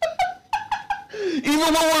 Even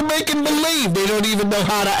when we're making believe, they don't even know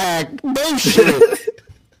how to act. Bullshit.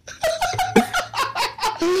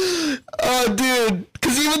 Oh, dude.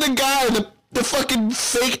 Because even the guy, the fucking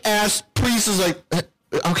fake ass priest is like,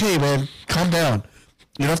 okay, man, calm down.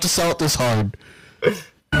 You don't have to sell it this hard. Look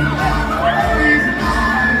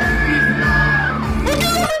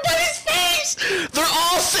at everybody's face! They're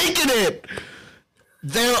all thinking it!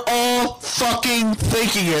 They're all fucking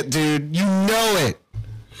thinking it, dude. You know it.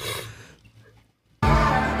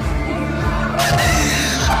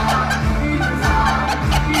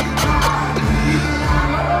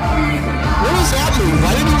 What is happening?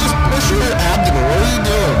 Why didn't you just push your abdomen? What are you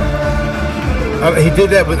doing? He did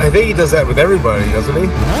that with. I think he does that with everybody, doesn't he?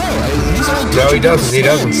 No, he doesn't. He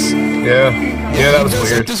doesn't. Yeah, that was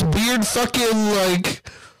weird. Like this weird fucking like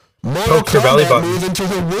Mortal Kombat move into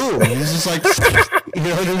her room. He's just like, you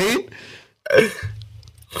know what I mean?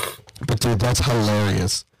 But dude, that's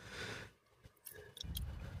hilarious.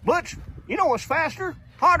 Butch, you know what's faster?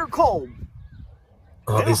 Hot or cold?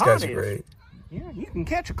 Oh, these guys are great. Yeah, you can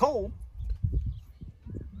catch a cold.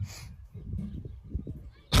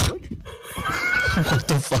 What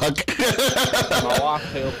the fuck? My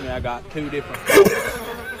wife tells me I got two different colds.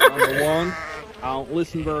 Number one, I don't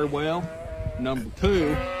listen very well. Number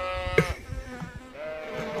two,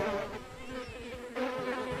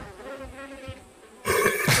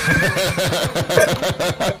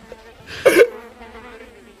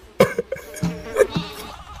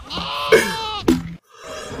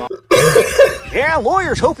 yeah,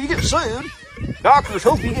 lawyers hope you get sued. Doctors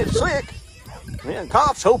hope you get sick. And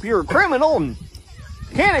cops hope you're a criminal. And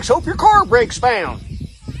mechanics hope your car breaks down.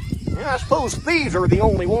 Yeah, I suppose thieves are the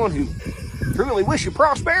only one who truly wish you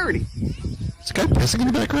prosperity. Is the guy pissing in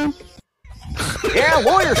the background? Yeah,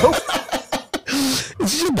 lawyers hope...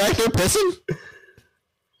 Is he back there pissing?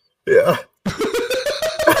 Yeah.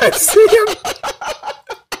 I see him.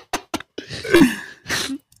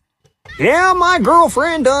 Yeah, my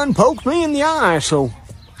girlfriend done poked me in the eye, so...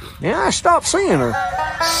 yeah, I stopped seeing her.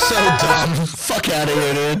 So dumb. Fuck out of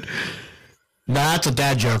here, dude. Nah, that's a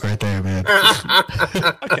dad joke right there, man.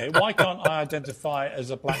 Okay, why can't I identify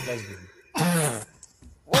as a black lesbian? Seriously,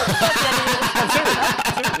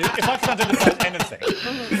 if I can identify as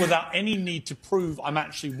anything without any need to prove I'm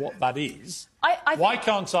actually what that is, why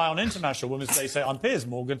can't I on International Women's Day say, I'm Piers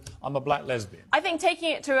Morgan, I'm a black lesbian? I think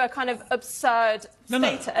taking it to a kind of absurd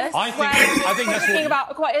status. I think that's talking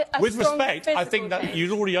about quite a with strong respect, I think that thing.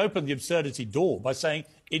 you'd already opened the absurdity door by saying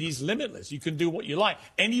it is limitless. You can do what you like.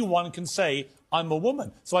 Anyone can say, I'm a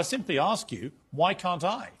woman. So I simply ask you, why can't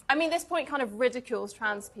I? I mean, this point kind of ridicules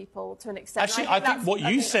trans people to an extent. Actually, I think what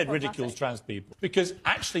you said ridicules trans people, because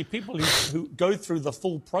actually people who go through the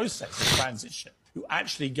full process of transition, who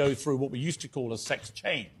actually go through what we used to call a sex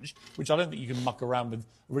change, which I don't think you can muck around with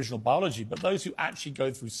original biology, but those who actually go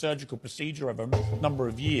through surgical procedure over a number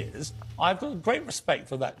of years, I've got great respect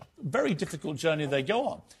for that very difficult journey they go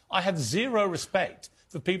on. I had zero respect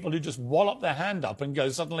for people who just wallop their hand up and go,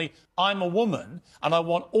 suddenly, I'm a woman and I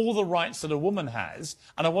want all the rights that a woman has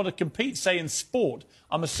and I want to compete, say, in sport.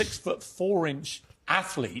 I'm a 6'4"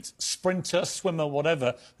 athlete, sprinter, swimmer,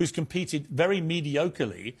 whatever, who's competed very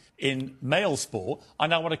mediocrely in male sport. I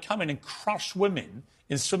now want to come in and crush women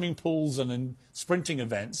in swimming pools and in sprinting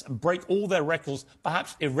events and break all their records,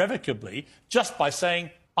 perhaps irrevocably, just by saying,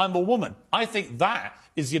 I'm a woman. I think that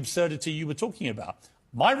is the absurdity you were talking about.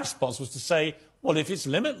 My response was to say, well, if it's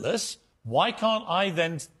limitless, why can't I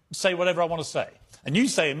then say whatever I want to say? And you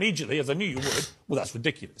say immediately, as I knew you would, well, that's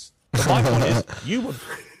ridiculous. But my point is, you would.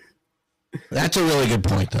 That's a really good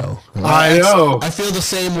point, though. I know. I feel the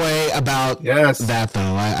same way about that,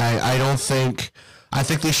 though. I don't think... I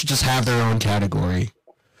think they should just have their own category.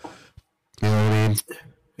 You know what I mean?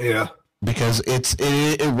 Yeah. Because it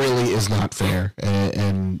really is not fair.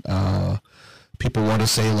 And people want to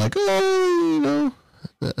say, like, oh, you know...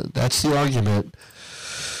 That's the argument.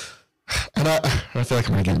 And I feel like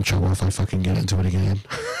I'm going to get in trouble if I fucking get into it again.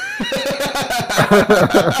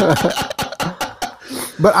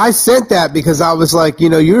 But I sent that because I was like, you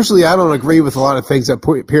know, usually I don't agree with a lot of things that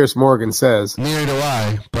Piers Morgan says. Neither do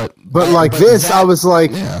I. But this, I was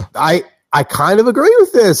like, yeah. I kind of agree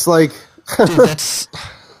with this. Like, dude, that's...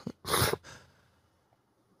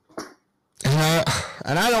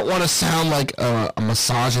 and I don't want to sound like a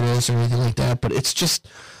misogynist or anything like that, but it's just,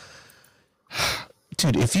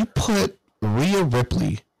 dude, if you put Rhea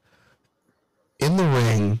Ripley in the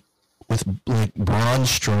ring with like Braun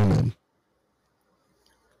Strowman,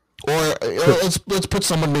 or let's put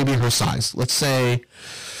someone maybe her size. Let's say,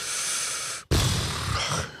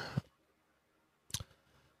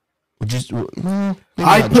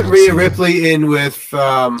 I'd put Rhea Ripley in with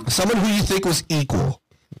someone who you think was equal,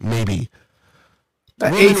 maybe.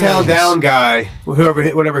 That A-Town Down guy,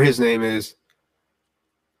 whatever his name is.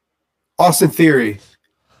 Austin Theory.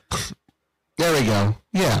 There we go.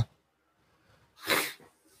 Yeah.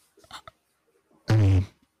 I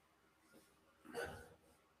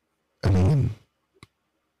mean,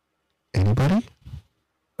 anybody?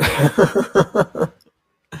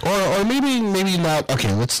 or maybe not.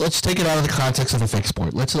 Okay, let's take it out of the context of a fake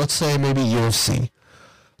sport. Let's say maybe UFC.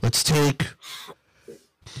 Let's take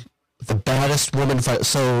the baddest woman fight.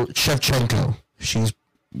 So Shevchenko, she's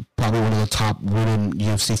probably one of the top women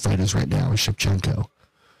UFC fighters right now. Shevchenko.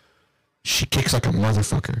 She kicks like a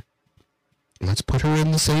motherfucker. Let's put her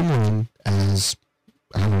in the same ring as,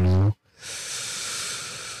 I don't know.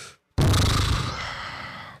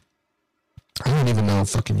 I don't even know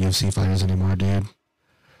fucking UFC fighters anymore, dude.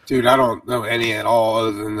 Dude, I don't know any at all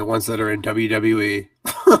other than the ones that are in WWE.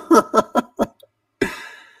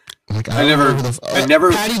 Like I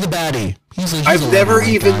never Patty the Batty.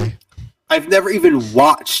 I've never even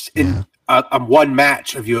watched in one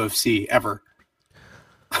match of UFC ever.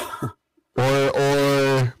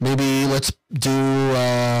 Or maybe let's do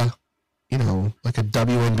like a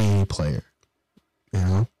WNBA player. You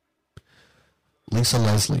know? Lisa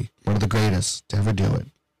Leslie, one of the greatest to ever do it.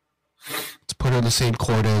 Let's put her in the same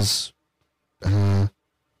court as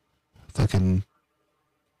fucking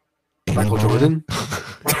Michael Jordan.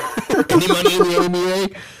 Anybody in the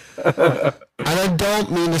NBA? And I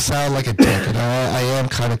don't mean to sound like a dick, and I am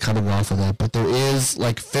kind of coming off of that, but there is,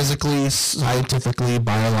 like, physically, scientifically,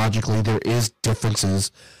 biologically, there is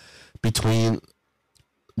differences between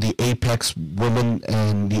the apex women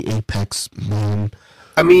and the apex men.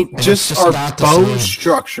 I mean, just our bone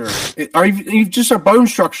structure. Our bone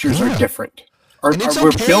structures are different. We're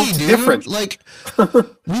built dude. different. Like,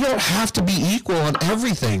 we don't have to be equal on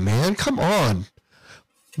everything, man. Come on.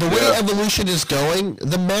 The way evolution is going,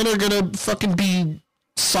 the men are going to fucking be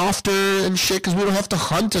softer and shit because we don't have to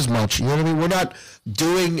hunt as much. You know what I mean? We're not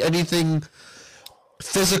doing anything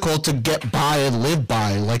physical to get by and live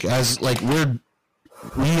by.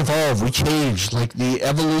 We evolve, we change. Like, the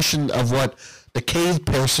evolution of what the cave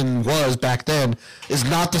person was back then is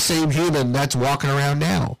not the same human that's walking around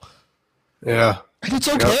now. Yeah. And it's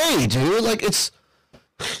okay, dude. Like, it's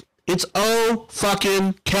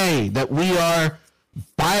fucking-K that we are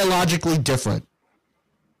biologically different.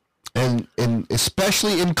 And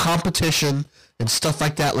especially in competition and stuff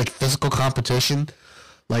like that, like physical competition,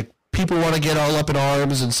 like, people want to get all up in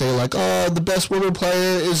arms and say, like, oh, the best woman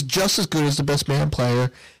player is just as good as the best man player.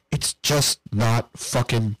 It's just not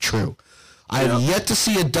fucking true. I have yet to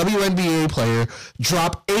see a WNBA player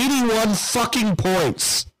drop 81 fucking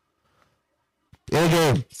points in a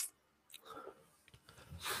game.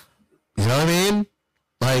 You know what I mean?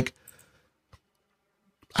 Like,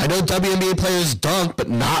 I know WNBA players dunk, but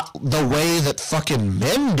not the way that fucking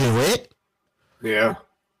men do it. Yeah.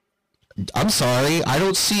 I'm sorry. I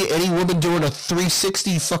don't see any woman doing a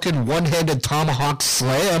 360 fucking one-handed tomahawk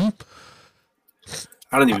slam.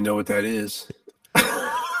 I don't even know what that is.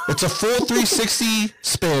 It's a full 360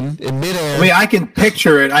 spin in midair. I mean, I can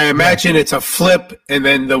picture it. I imagine it's a flip, and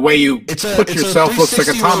then the way you put yourself looks like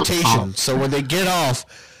a tomahawk. So when they get off,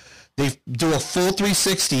 they do a full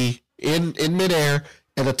 360 in midair,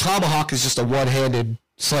 and the tomahawk is just a one-handed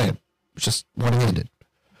slam. It's just one-handed.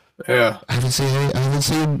 Yeah. I haven't seen anyone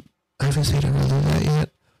do that yet.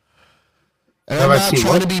 And I'm not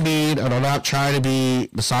trying to be mean, and I'm not trying to be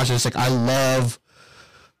misogynistic. I love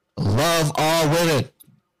all women.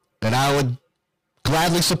 And I would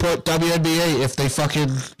gladly support WNBA if they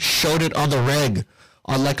fucking showed it on the reg,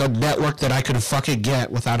 on like a network that I could fucking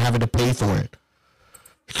get without having to pay for it.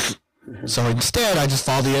 So instead, I just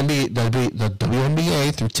follow the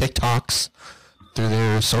WNBA through TikToks, through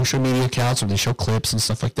their social media accounts where they show clips and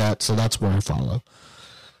stuff like that. So that's where I follow.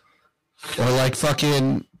 Or like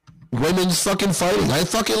fucking women's fucking fighting. I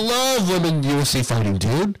fucking love women UFC fighting,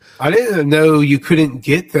 dude. I didn't know you couldn't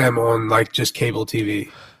get them on like just cable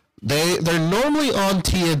TV. They're normally on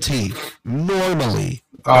TNT. Normally.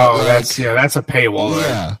 Oh, like, that's a paywall.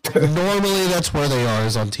 Yeah. Normally that's where they are,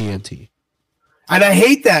 is on TNT. And I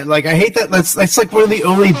hate that. Like, I hate that. That's like one of the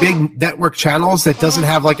only big network channels that doesn't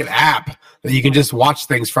have like an app that you can just watch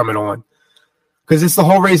things from it on. because it's the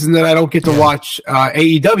whole reason that I don't get to watch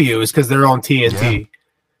AEW is because they're on TNT. Yeah.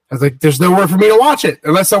 I was like, there's nowhere for me to watch it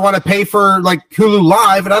unless I want to pay for like Hulu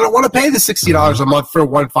Live, and I don't want to pay the $60 a month for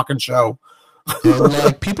one fucking show. And,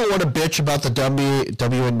 like, people want to bitch about the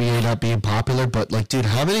WNBA not being popular, but like, dude,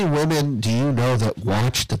 how many women do you know that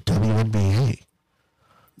watch the WNBA?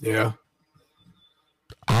 Yeah,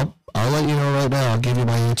 I'll let you know right now. I'll give you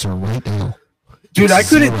my answer right now. Dude, I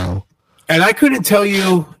couldn't tell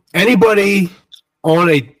you anybody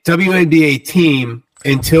on a WNBA team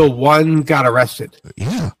until one got arrested.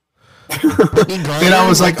 Yeah. And I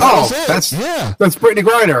was like, "Oh, that's Brittany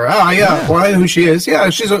Griner." Oh, yeah. Well, I know who she is.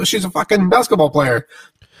 Yeah, she's a fucking basketball player.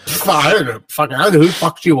 I don't know. Fucking, I don't know who the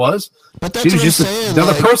fuck she was. But that's she was just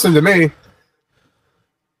another person to me.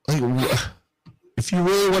 Like, if you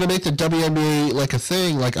really want to make the WNBA like a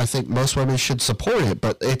thing, like I think most women should support it,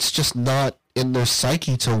 but it's just not in their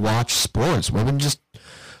psyche to watch sports. Women just,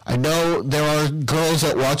 I know there are girls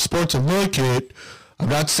that watch sports and like it. I'm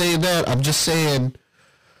not saying that. I'm just saying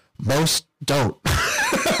most don't.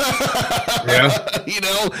 Yeah. You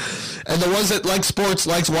know? And the ones that like sports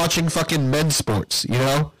likes watching fucking men's sports, you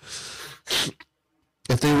know?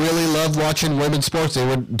 If they really loved watching women's sports,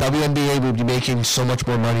 WNBA would be making so much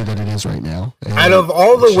more money than it is right now. And out of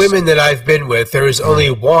all the women that I've been with, there is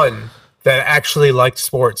only one that actually liked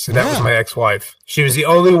sports, and that was my ex-wife. She was the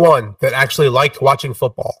only one that actually liked watching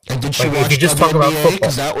football. And did she watch if you just WNBA? Talk about football,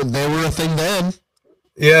 because they were a thing then.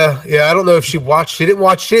 Yeah. I don't know if she watched. She didn't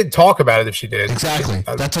watch. She didn't talk about it if she did. Exactly.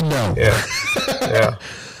 That's a no. Yeah. Yeah.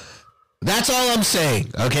 That's all I'm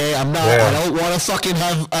saying. Okay, I'm not. Yeah. I don't want to fucking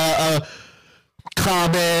have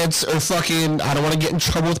comments or fucking. I don't want to get in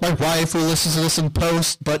trouble with my wife who listens to this in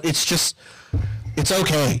post. But it's just, it's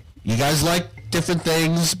okay. You guys like different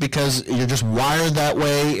things because you're just wired that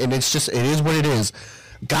way, and it's just, it is what it is.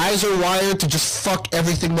 Guys are wired to just fuck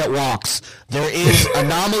everything that walks. There is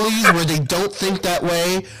anomalies where they don't think that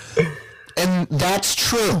way, and that's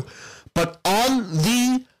true. But on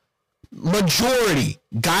the majority,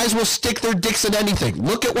 guys will stick their dicks in anything.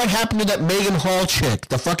 Look at what happened to that Megan Hall chick,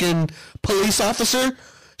 the fucking police officer.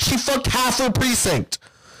 She fucked half her precinct.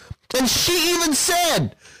 And she even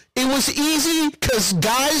said it was easy because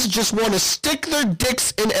guys just want to stick their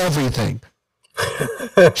dicks in everything.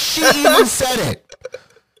 She even said it.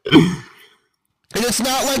 And it's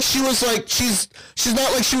not like she was like, she's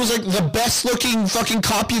not like she was like the best looking fucking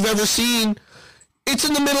cop you've ever seen. It's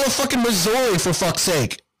in the middle of fucking Missouri, for fuck's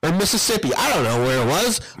sake. Or Mississippi. I don't know where it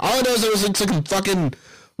was. All I know is it was like some fucking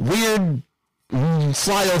weird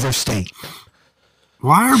flyover state.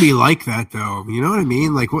 Why are we like that, though? You know what I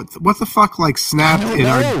mean? Like, what the fuck, like, snapped in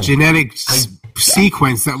our genetic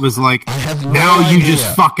sequence that was like, now you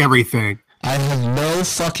just fuck everything? I have no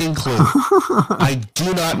fucking clue. I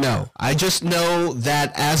do not know. I just know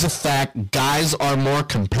that, as a fact, guys are more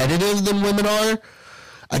competitive than women are.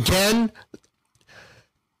 Again,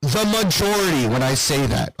 the majority, when I say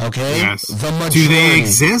that, okay? Yes. The majority. Do they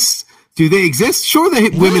exist? Do they exist? Sure,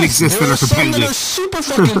 women exist that are competitive. There are some that are super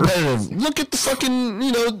fucking competitive. Look at the fucking,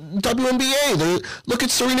 WNBA. Look at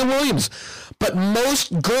Serena Williams. But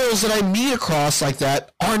most girls that I meet across like that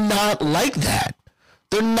are not like that.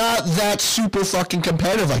 They're not that super fucking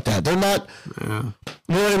competitive like that. They're not, you know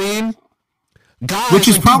what I mean? Guys, which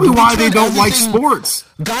is probably why they don't like sports.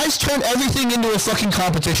 Guys turn everything into a fucking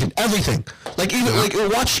competition. Everything. Like, even, like,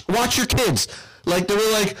 watch your kids. Like, they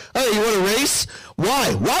were like, hey, you want to race?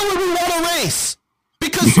 Why? Why would we want to race?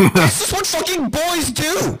 Because this is what fucking boys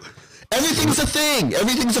do. Everything's a thing.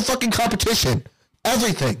 Everything's a fucking competition.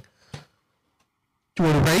 Everything. Do you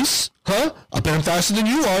want to race? Huh? I bet I'm faster than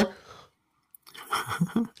you are.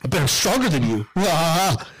 I bet I'm stronger than you. You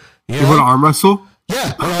want to arm wrestle?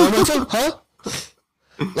 Yeah. Arm wrestle? Huh?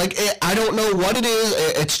 Like, I don't know what it is.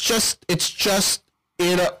 It's just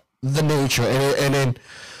in the nature. And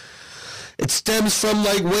it stems from,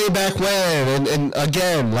 like, way back when. And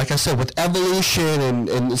again, like I said, with evolution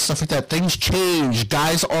and stuff like that, things change.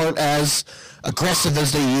 Guys aren't as aggressive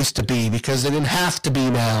as they used to be because they didn't have to be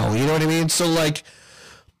now. You know what I mean? So, like,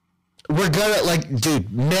 we're gonna, like,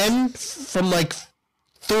 dude, men from, like,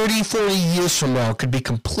 30, 40 years from now could be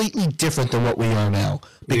completely different than what we are now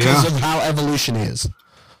because of how evolution is.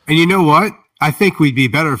 And you know what? I think we'd be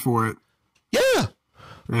better for it. Yeah.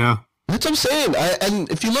 Yeah. That's what I'm saying.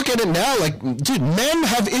 And if you look at it now, like, dude, men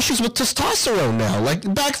have issues with testosterone now.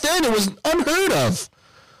 Like, back then, it was unheard of.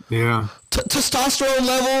 Yeah. Testosterone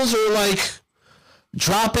levels are, like,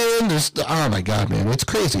 dropping. Oh, my God, man. It's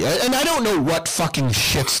crazy. And I don't know what fucking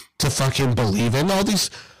shits to fucking believe in. All these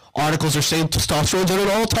articles are saying testosterone's at an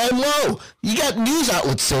all-time low. You got news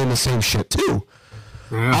outlets saying the same shit, too.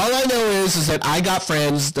 Yeah. All I know is that I got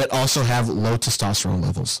friends that also have low testosterone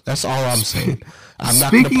levels. That's all I'm saying. I'm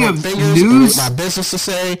not going to Speaking point of fingers. news- It ain't my business to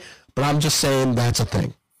say, but I'm just saying that's a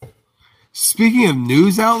thing. Speaking of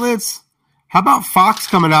news outlets, how about Fox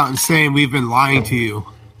coming out and saying we've been lying to you?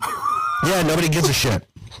 Yeah, nobody gives a shit.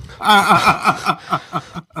 Not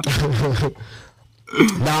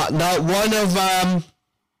one of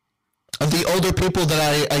the older people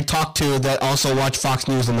that I talk to that also watch Fox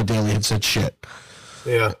News on the daily have said shit.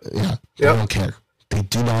 Yeah. Yeah. They don't care. They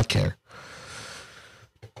do not care.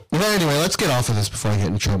 But anyway, let's get off of this before I get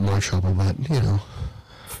in more trouble. But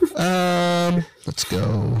let's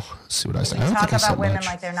go. Let's see what I said. I don't Talk think I about said women much.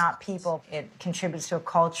 like they're not people. It contributes to a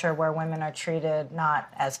culture where women are treated not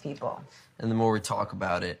as people. And the more we talk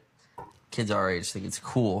about it, kids our age think it's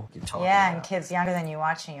cool. You're talking Yeah, about. and kids younger than you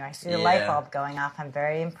watching you. I see the Yeah. light bulb going off. I'm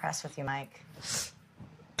very impressed with you, Mike.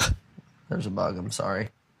 There's a bug. I'm sorry.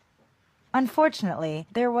 Unfortunately,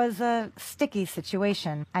 there was a sticky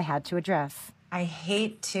situation I had to address. I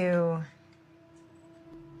hate to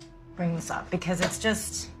bring this up because it's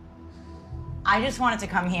just... I just wanted to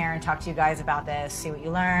come here and talk to you guys about this, see what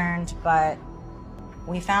you learned, but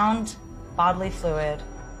we found bodily fluid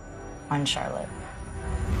on Charlotte.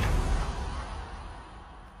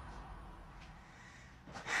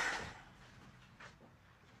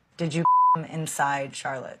 Did you inside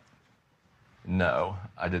Charlotte? No,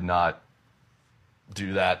 I did not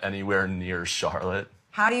do that anywhere near Charlotte.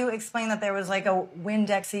 How do you explain that there was like a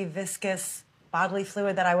Windexy viscous bodily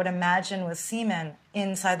fluid that I would imagine was semen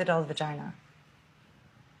inside the doll's vagina?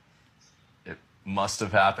 It must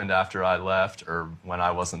have happened after I left or when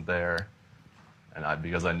I wasn't there. And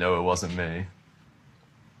because I know it wasn't me.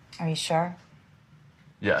 Are you sure?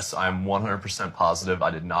 Yes, I'm 100% positive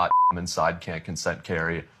I did not inside, can't consent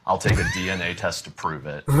carry. I'll take a DNA test to prove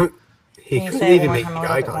it. Can you say it one time a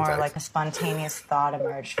little bit more, like a spontaneous thought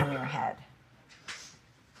emerged from your head?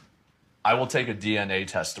 I will take a DNA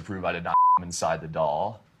test to prove I did not inside the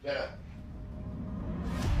doll. Yeah.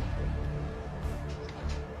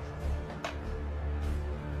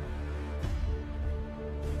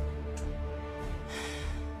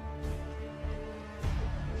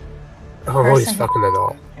 Oh, he's fucking the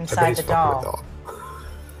doll. Inside the doll.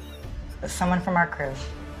 Someone from our crew.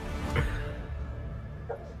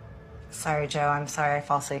 Sorry, Joe. I'm sorry I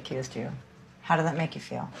falsely accused you. How did that make you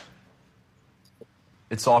feel?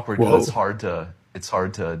 It's awkward because it's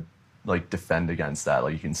hard to like defend against that.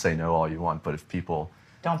 Like you can say no all you want, but if people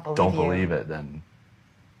don't believe it, then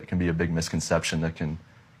it can be a big misconception that can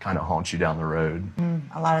kind of haunt you down the road.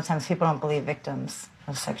 A lot of times people don't believe victims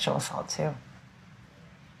of sexual assault too.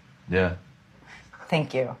 Yeah.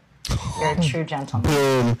 Thank you. You're a true gentleman.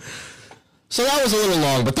 Boom. So that was a little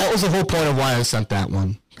long, but that was the whole point of why I sent that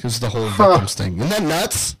one. Because the whole victims thing. Isn't that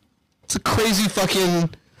nuts? It's a crazy fucking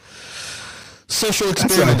social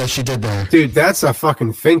experiment that she did there. Dude, that's a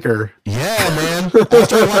fucking thinker. Yeah, man.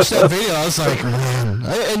 After I watched that video, I was like,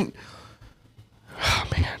 man. Oh,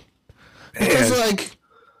 man. Because, like,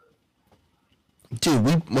 dude,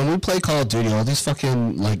 when we play Call of Duty, all these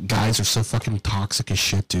fucking, like, guys are so fucking toxic as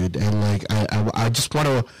shit, dude. And, like, I just want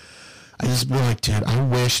to... I just be like, dude, I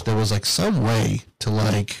wish there was, like, some way to,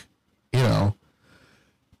 like, you know,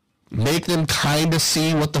 make them kind of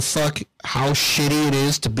see what the fuck, how shitty it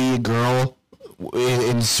is to be a girl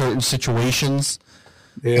in certain situations.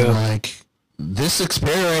 Yeah. And, like, this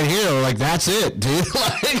experiment right here, like, that's it, dude.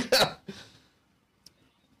 Like,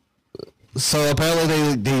 so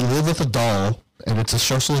apparently they live with a doll, and it's a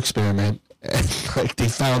social experiment, and, like, they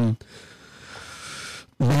found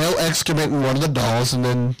male excrement in one of the dolls, and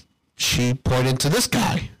then she pointed to this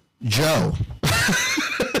guy, Joe,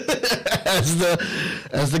 as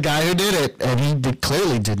the guy who did it, and he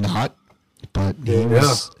clearly did not. But he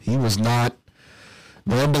was not.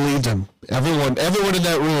 No one believed him. Everyone in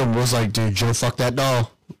that room was like, "Dude, Joe fucked that doll."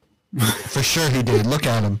 For sure he did. Look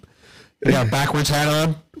at him. He got a backwards hat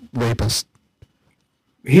on. Rapist.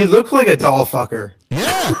 He looked like a doll fucker.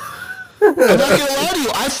 Yeah. I'm not gonna lie to you.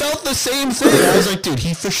 I felt the same thing. I was like, dude,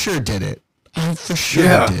 he for sure did it. I for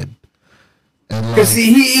sure did. Because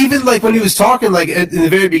he even, like, when he was talking, like, in the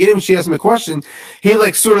very beginning when she asked him a question, he,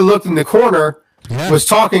 like, sort of looked in the corner, was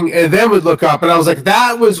talking, and then would look up, and I was like,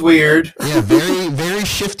 that was weird. Yeah, very, very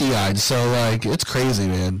shifty-eyed. So, like, it's crazy,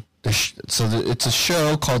 man. It's a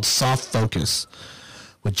show called Soft Focus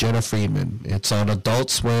with Jenna Friedman. It's on Adult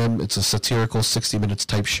Swim. It's a satirical 60 minutes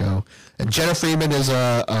type show. And Jenna Friedman is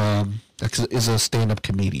a stand-up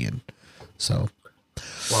comedian. So...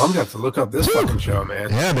 Well, I'm going to have to look up this fucking show, man.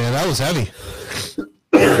 Yeah, man, that was heavy.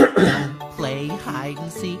 Play hide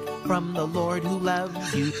and seek from the Lord who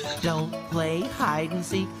loves you. Don't play hide and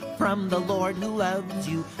seek from the Lord who loves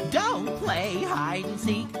you. Don't play hide and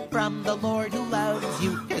seek from the Lord who loves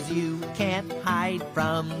you, 'cause you can't hide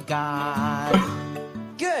from God.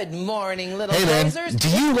 Good morning, little Hey man, lasers. do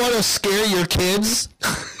you want to scare your kids?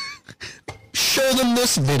 Show them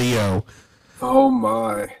this video. Oh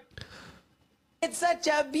my. It's such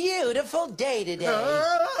a beautiful day today.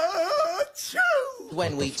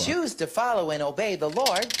 When we choose to follow and obey the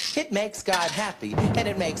Lord, it makes God happy, and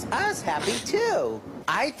it makes us happy too.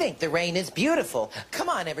 I think the rain is beautiful. Come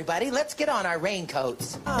on, everybody, let's get on our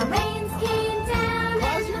raincoats. Rains came down.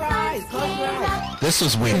 Close your eyes, close your eyes. This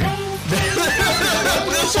was weird.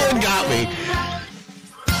 This one got me.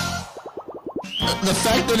 The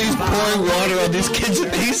fact that he's pouring water on these kids'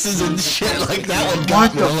 faces and shit like that one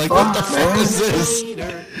got me. I'm like, what the fuck is this?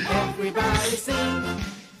 Everybody sing.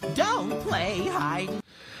 Don't play hide.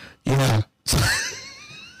 Yeah.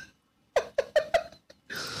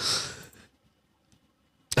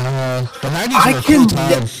 The 90s were a cool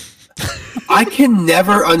time. I can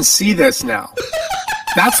never unsee this now.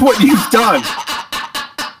 That's what you've done.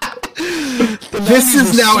 This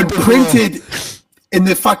is now imprinted in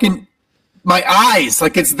the fucking my eyes,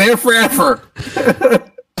 like it's there forever.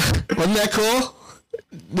 Wasn't that cool?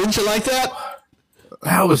 Didn't you like that?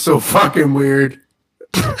 That was so fucking weird.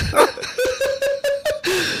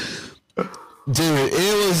 Dude,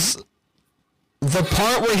 it was the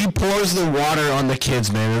part where he pours the water on the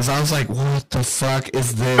kids, man. I was like, what the fuck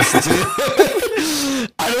is this, dude?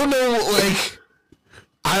 I don't know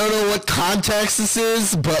what context this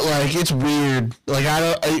is, but like it's weird. Like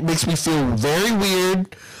it makes me feel very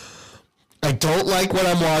weird. I don't like what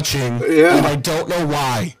I'm watching, and I don't know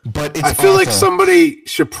why, but it's I feel awful. like somebody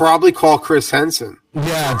should probably call Chris Henson.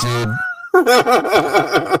 Yeah, dude.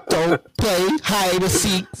 Don't play hide and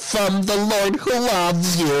seek from the Lord who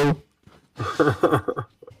loves you.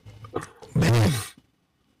 Man,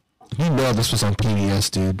 you know this was on PBS,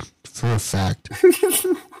 dude, for a fact.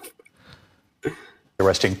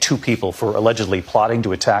 Arresting 2 people for allegedly plotting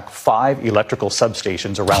to attack 5 electrical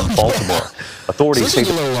substations around Baltimore. Authorities So this say is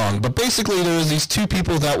a little long, but basically there was these 2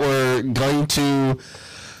 people that were going to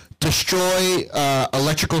destroy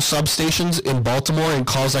electrical substations in Baltimore and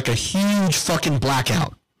cause like a huge fucking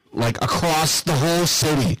blackout, like across the whole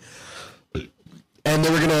city. And they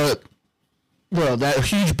were gonna, well, that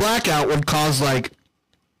huge blackout would cause like,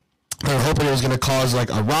 they were hoping it was gonna cause like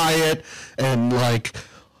a riot and like,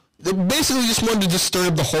 they basically just wanted to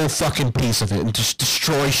disturb the whole fucking piece of it and just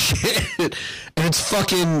destroy shit. And it's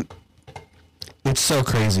fucking, it's so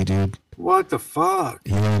crazy, dude. What the fuck?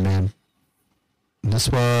 Yeah, man. This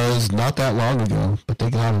was not that long ago, but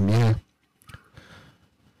they got him, yeah.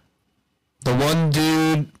 The one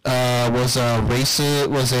dude was a racist,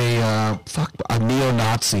 was a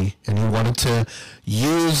neo-Nazi, and he wanted to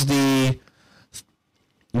use the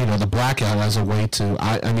blackout as a way to,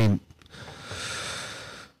 I mean,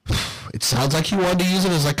 it sounds like he wanted to use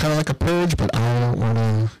it as like kind of like a purge, but I don't want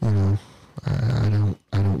to,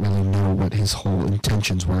 I don't really know what his whole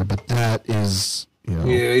intentions were, but that is, yeah,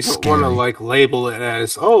 you don't want to like label it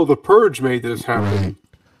as, oh, the purge made this happen. Right.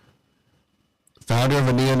 Founder of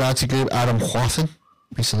a neo-Nazi group, Adam Hoffen,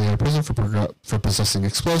 recently out of prison for possessing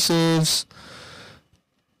explosives.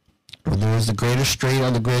 When there is the greatest strain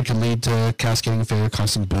on the grid, can lead to cascading failure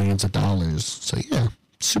costing billions of dollars. So yeah,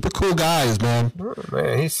 super cool guys, man. Oh,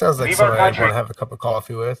 man, he sounds like somebody I'd want to have a cup of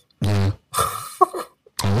coffee with. Yeah.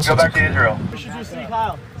 Go back to Israel. What should you see,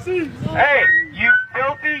 Kyle? Hey, you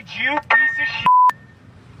filthy Jew piece of shit.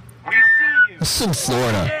 We see you. This is in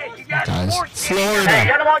Florida, guys. Florida. Hey,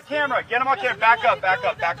 get him on camera. Get him on camera. Back up, back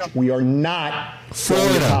up, back up. We are not Florida.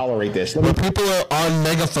 going to tolerate this. Where people are on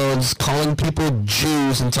megaphones calling people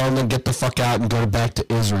Jews and telling them to get the fuck out and go back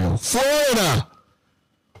to Israel. Florida!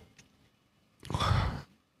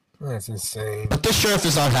 That's insane. But this sheriff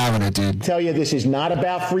is not having it, dude. Tell you this is not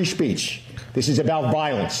about free speech. This is about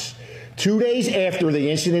violence. 2 days after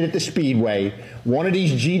the incident at the Speedway, one of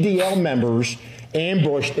these GDL members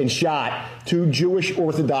ambushed and shot 2 Jewish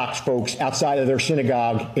Orthodox folks outside of their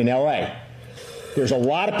synagogue in L.A. There's a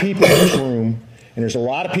lot of people in this room, and there's a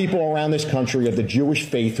lot of people around this country of the Jewish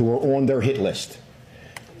faith who are on their hit list.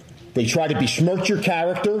 They try to besmirch your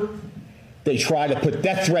character. They try to put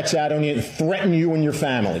death threats out on you and threaten you and your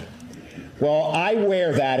family. Well, I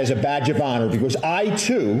wear that as a badge of honor because I,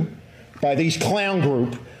 too, by these clown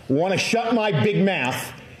group, want to shut my big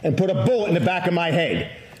mouth and put a bullet in the back of my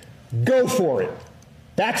head. Go for it.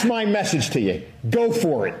 That's my message to you. Go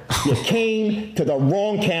for it. You came to the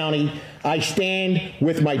wrong county. I stand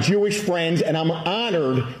with my Jewish friends, and I'm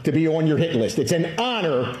honored to be on your hit list. It's an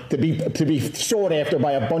honor to be sought after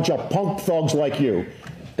by a bunch of punk thugs like you.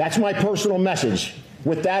 That's my personal message.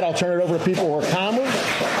 With that, I'll turn it over to people who are calmer.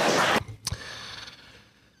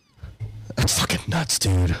 That's fucking nuts,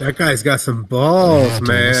 dude. That guy's got some balls, Yeah, dude,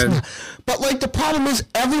 man. But, like, the problem is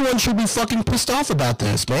everyone should be fucking pissed off about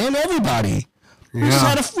this, man. Everybody. We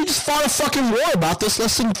Yeah. just fought a fucking war about this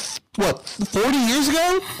less than, 40 years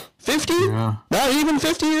ago? 50? Yeah. Not even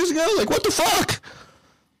 50 years ago? Like, what the fuck?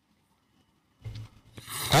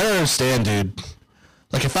 I don't understand, dude.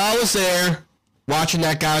 Like, if I was there watching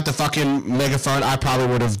that guy with the fucking megaphone, I probably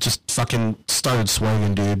would have just fucking started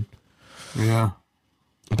swinging, dude. Yeah.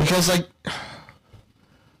 Because, like,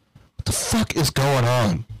 what the fuck is going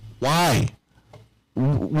on? Why?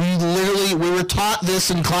 We were taught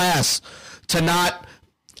this in class, to not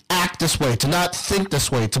act this way, to not think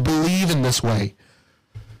this way, to believe in this way.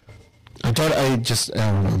 I don't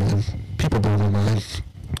know, man. People blow my mind.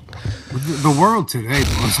 The world today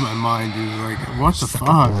blows my mind, dude. Like, what the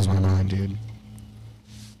fuck? Blows my mind, dude.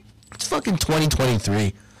 It's fucking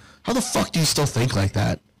 2023. How the fuck do you still think like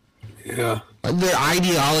that? Yeah. Their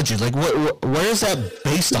ideology, like, where is that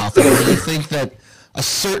based off of? Do you think that a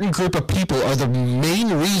certain group of people are the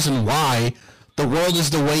main reason why the world is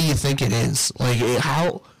the way you think it is? Like,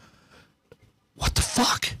 how? What the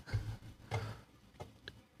fuck?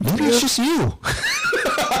 Maybe it's just you.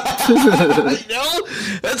 You know?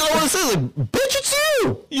 That's all I want to say. Like, bitch, it's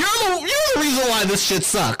you. You're the reason why this shit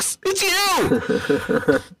sucks. It's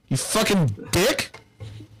you. You fucking dick.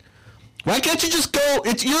 Why can't you just go?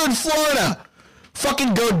 You're in Florida.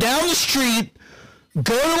 Fucking go down the street,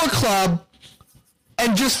 go to a club,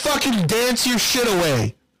 and just fucking dance your shit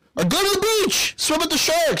away. Or go to the beach, swim with the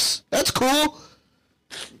sharks. That's cool.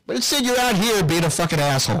 But instead you're out here being a fucking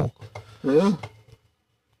asshole. Yeah.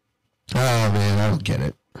 Oh, man, I don't get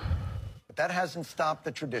it. But that hasn't stopped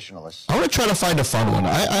the traditionalists. I want to try to find a fun one.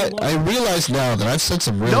 I realize now that I've said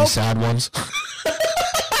some really sad ones.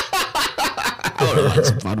 I want to find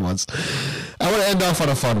some fun ones. I want to end off on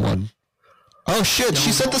a fun one. Oh, shit,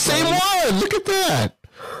 she said the same one. Look at that.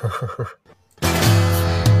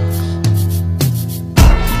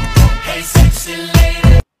 Hey, sexy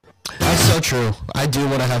lady. That's so true. I do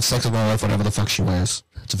want to have sex with my wife whatever the fuck she wears.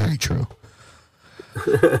 It's very true.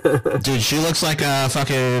 Dude, she looks like a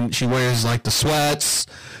fucking... She wears, like, the sweats.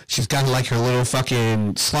 She's got, like, her little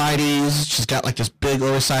fucking slideys. She's got, like, this big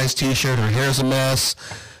oversized t-shirt. Her hair's a mess.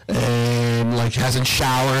 And, like, hasn't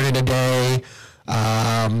showered in a day.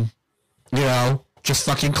 You know, just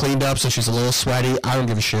fucking cleaned up, so she's a little sweaty. I don't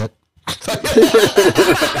give a shit.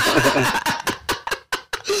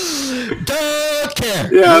 Don't care.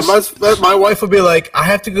 Yeah, my wife would be like, I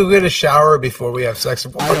have to go get a shower before we have sex.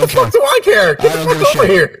 What the fuck do I care? Get the fuck over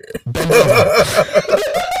here. Bend over.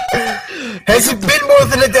 Has it been more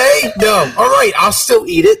than a day? No. All right, I'll still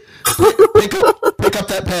eat it. Pick up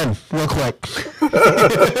that pen real quick.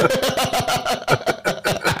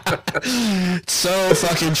 So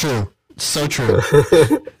fucking true. So true.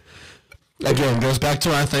 Again, goes back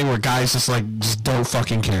to our thing where guys just don't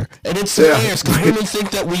fucking care, and it's hilarious because women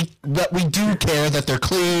think that we do care, that they're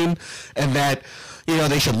clean, and that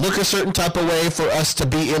they should look a certain type of way for us to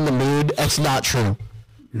be in the mood. That's not true.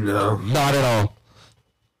 No, not at all.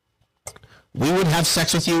 We would have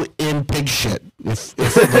sex with you in pig shit if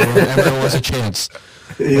there ever was a chance.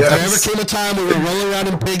 If there ever came a time we were rolling around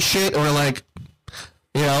in pig shit, or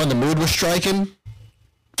and the mood was striking,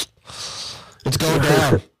 it's going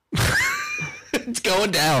down. It's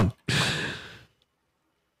going down.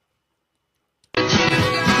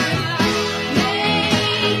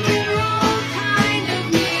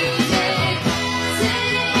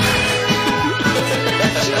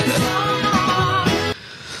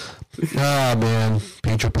 Oh man,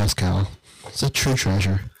 Pedro Pascal. It's a true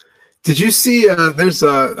treasure. Did you see? There's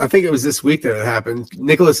I think it was this week that it happened.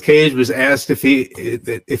 Nicolas Cage was asked if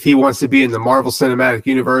he wants to be in the Marvel Cinematic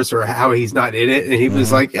Universe or how he's not in it, and he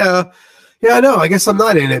was like, "Yeah, I know. I guess I'm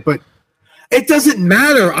not in it, but it doesn't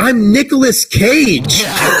matter. I'm Nicolas Cage.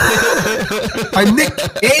 I'm Nick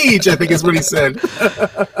Cage. I think is what he said."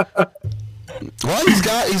 Well, he's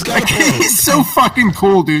got. He's so fucking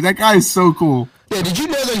cool, dude. That guy is so cool. Yeah, did you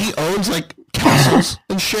know that he owns castles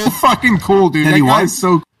and shit? Fucking cool, dude. That guy is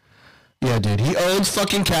so. Yeah, dude. He owns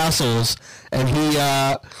fucking castles, and he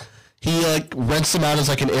rents them out as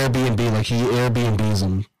an Airbnb. He Airbnbs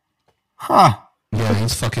them. Huh. Yeah,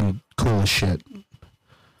 he's fucking cool as shit.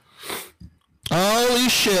 Holy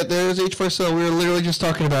shit! There's H4Cell. We were literally just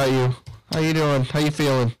talking about you. How you doing? How you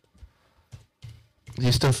feeling? Do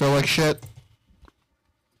you still feel like shit?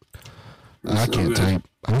 I can't type.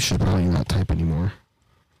 I should probably not type anymore.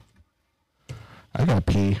 I gotta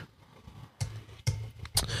pee.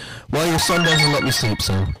 Well, your son doesn't let me sleep,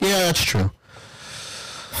 so yeah, that's true.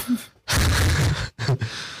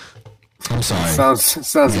 I'm sorry.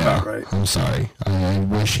 Sounds about right. I'm sorry. I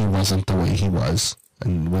wish he wasn't the way he was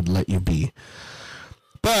and would let you be.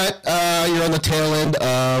 But you're on the tail end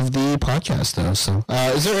of the podcast, though. So,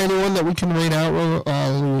 is there anyone that we can rate out? We'll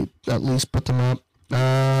at least put them up.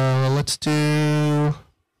 Let's do.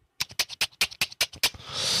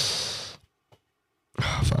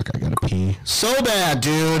 Oh, fuck! I gotta pee so bad,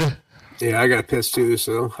 dude. Yeah, I got pissed too,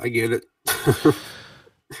 so I get it.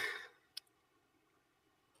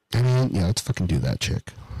 I mean, yeah, let's fucking do that,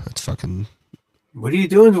 chick. Let's fucking. What are you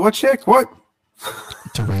doing? What chick? What?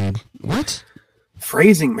 To raid. What?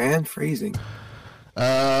 Phrasing, man. Phrasing.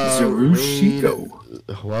 Zerushiko.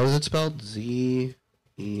 What was it spelled? ZERUSHIKO.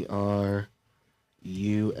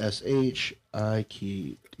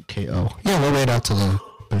 Yeah, we'll raid out to the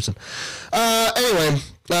person. Anyway,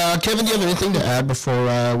 Kevin, do you have anything to add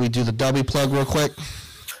before we do the W plug real quick?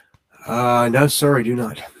 No, sir, I do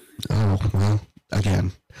not. Oh, well,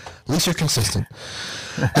 again. At least you're consistent.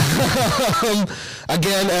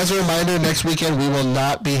 Again, as a reminder, next weekend we will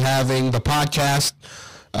not be having the podcast,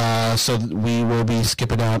 so we will be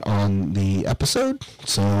skipping out on the episode.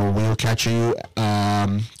 So we will catch you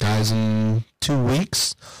guys in 2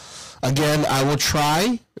 weeks. Again, I will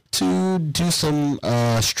try to do some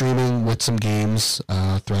streaming with some games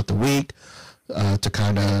throughout the week to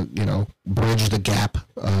kind of, bridge the gap.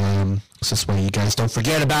 So this way you guys don't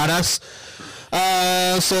forget about us.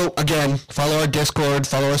 So again, follow our Discord,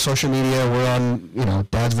 follow our social media. We're on,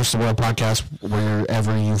 Dads vs. the World podcast,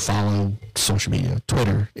 wherever you follow social media,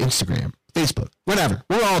 Twitter, Instagram, Facebook, whatever.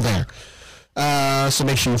 We're all there. So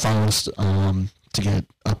make sure you follow us to get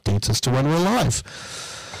updates as to when we're live.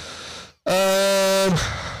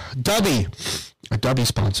 Dubby, our Dubby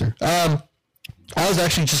sponsor. I was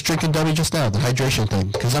actually just drinking Dubby just now, the hydration thing,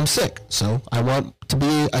 because I'm sick, so I want to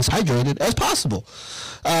be as hydrated as possible.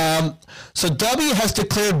 So Dubby has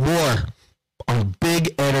declared war on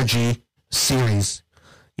Big Energy Series.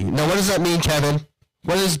 Now, what does that mean, Kevin?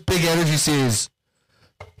 What is Big Energy Series?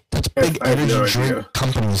 That's big energy drink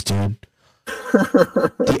companies, dude.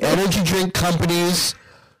 The energy drink companies,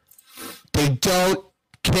 they don't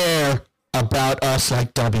care about us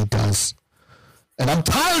like Dubby does. And I'm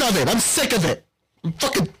tired of it. I'm sick of it. I'm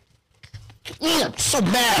fucking I'm so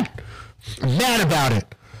mad. I'm mad about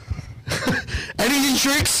it. Energy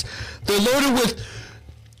drinks, they're loaded with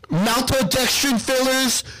maltodextrin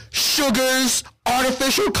fillers, sugars,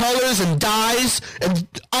 artificial colors and dyes, and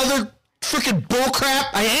other freaking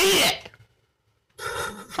bullcrap. I hate it.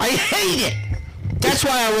 I hate it. That's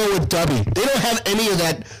why I roll with Dubby. They don't have any of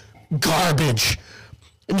that garbage.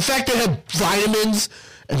 In fact, they have vitamins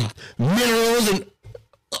and minerals and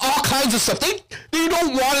all kinds of stuff. They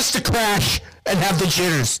don't want us to crash and have the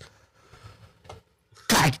jitters.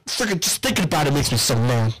 God, freaking just thinking about it makes me so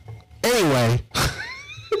mad. Anyway.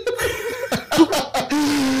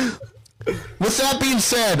 With that being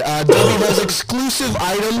said, Dubby has exclusive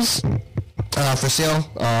items for sale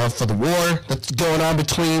for the war that's going on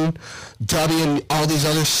between Dubby and all these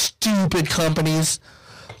other stupid companies.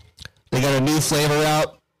 They got a new flavor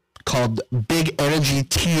out called Big Energy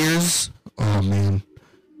Tears. Oh, man.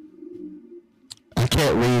 I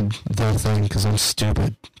can't read the thing because I'm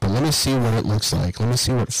stupid. But let me see what it looks like. Let me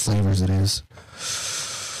see what flavors it is.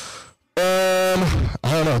 I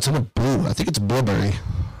don't know. It's in a blue. I think it's blueberry.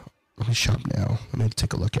 Let me shop now. Let me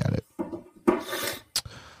take a look at it.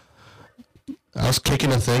 I was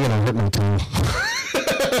kicking a thing and I hit my toe.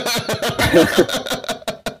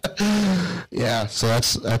 Yeah, so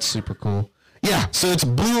that's super cool. Yeah, so it's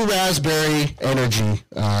blue raspberry energy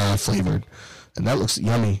flavored. And that looks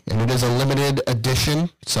yummy. And it is a limited edition,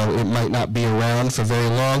 so it might not be around for very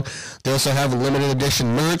long. They also have a limited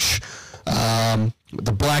edition merch.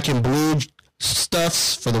 The black and blue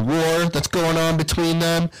stuffs for the war that's going on between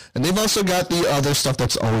them. And they've also got the other stuff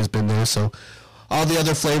that's always been there. So all the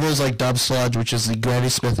other flavors like Dub Sludge, which is the Granny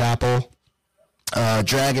Smith apple,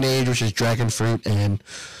 Dragon Age, which is dragon fruit, and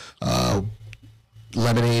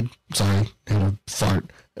lemonade. Sorry, I had a fart.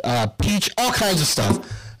 Peach, all kinds of stuff.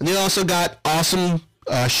 And they also got awesome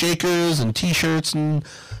shakers and t-shirts and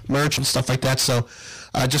merch and stuff like that. So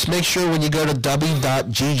just make sure when you go to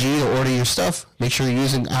dubby.gg to order your stuff, make sure you're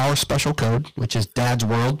using our special code, which is Dad's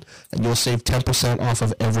World, and you'll save 10% off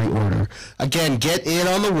of every order. Again, get in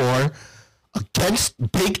on the war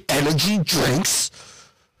against big energy drinks.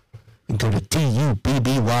 and go to dubby.gg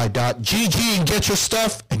and get your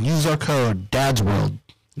stuff and use our code DADSWORLD,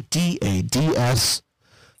 DADS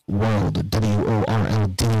World,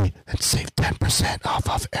 WORLD, and save 10% off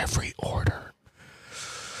of every order.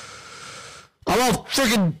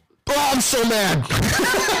 I'm so mad.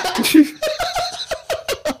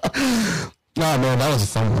 Oh man, that was a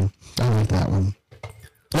fun one. I like that one.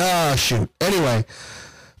 Oh shoot. Anyway,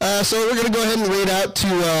 so we're gonna go ahead and raid out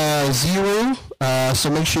to Zero. So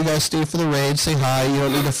make sure you guys stay for the raid. Say hi. You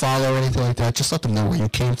don't need to follow or anything like that. Just let them know where you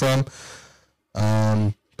came from.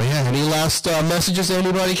 But yeah, any last messages to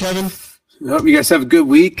anybody, Kevin? Hope you guys have a good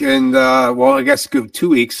week, and well, I guess good 2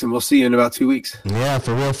 weeks, and we'll see you in about 2 weeks. Yeah,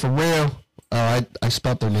 for real, for real. Oh, I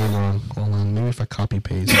spelled their name wrong. Hold on, maybe if I copy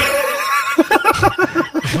paste.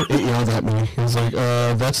 It yelled at me. It was like,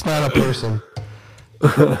 that's not a person.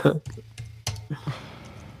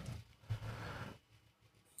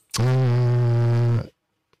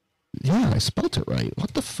 Yeah, I spelled it right.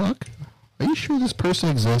 What the fuck? Are you sure this person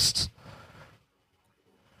exists?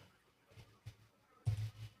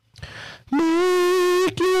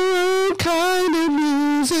 Make your own kind of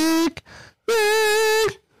music.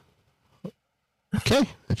 Okay,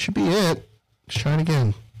 that should be it. Let's try it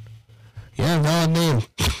again. Yeah, valid name.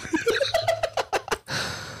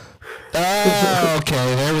 Oh,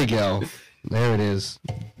 okay, there we go. There it is.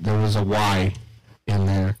 There was a Y in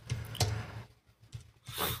there.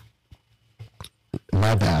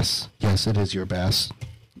 My bass. Yes, it is your bass.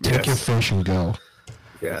 Take your fish and go.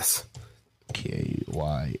 Yes.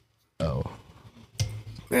 K-Y-O.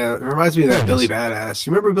 Yeah, it reminds me of that Billy Badass.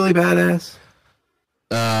 You remember Billy Badass?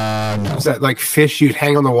 No. Was that like fish you'd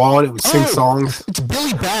hang on the wall and it would sing songs? It's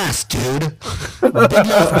Billy Bass, dude. Big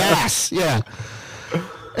Mouth Bass. Yeah.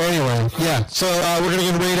 Anyway, yeah. So we're going to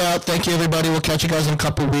get a raid out. Thank you, everybody. We'll catch you guys in a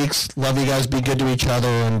couple of weeks. Love you guys. Be good to each other.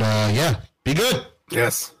 And yeah, be good.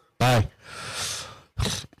 Yes. Bye.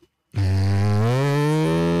 And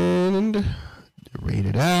raid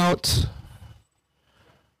it out.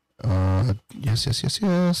 Yes.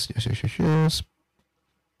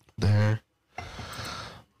 There.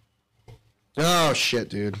 Oh shit,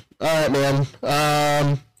 dude. All right, man.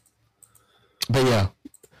 But yeah.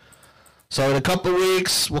 So in a couple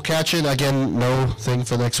weeks, we'll catch it again. No thing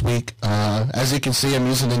for next week. As you can see, I'm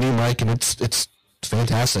using the new mic, and it's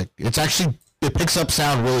fantastic. It picks up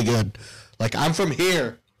sound really good. Like I'm from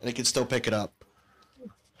here, and it can still pick it up.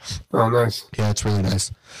 Oh, nice. Yeah, it's really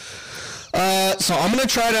nice. So I'm gonna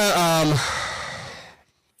try to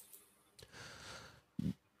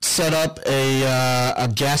set up a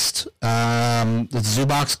guest, the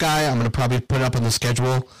Zoobox guy. I'm gonna probably put it up on the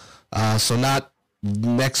schedule. So not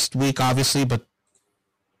next week, obviously, but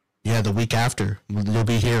yeah, the week after. You'll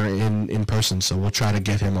be here in person, so we'll try to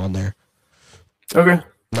get him on there. Okay.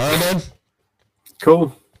 All right, man.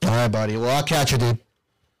 Cool. All right, buddy. Well, I'll catch you, dude.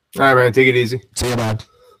 All right, man. Take it easy. See you, bud.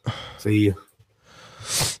 See you.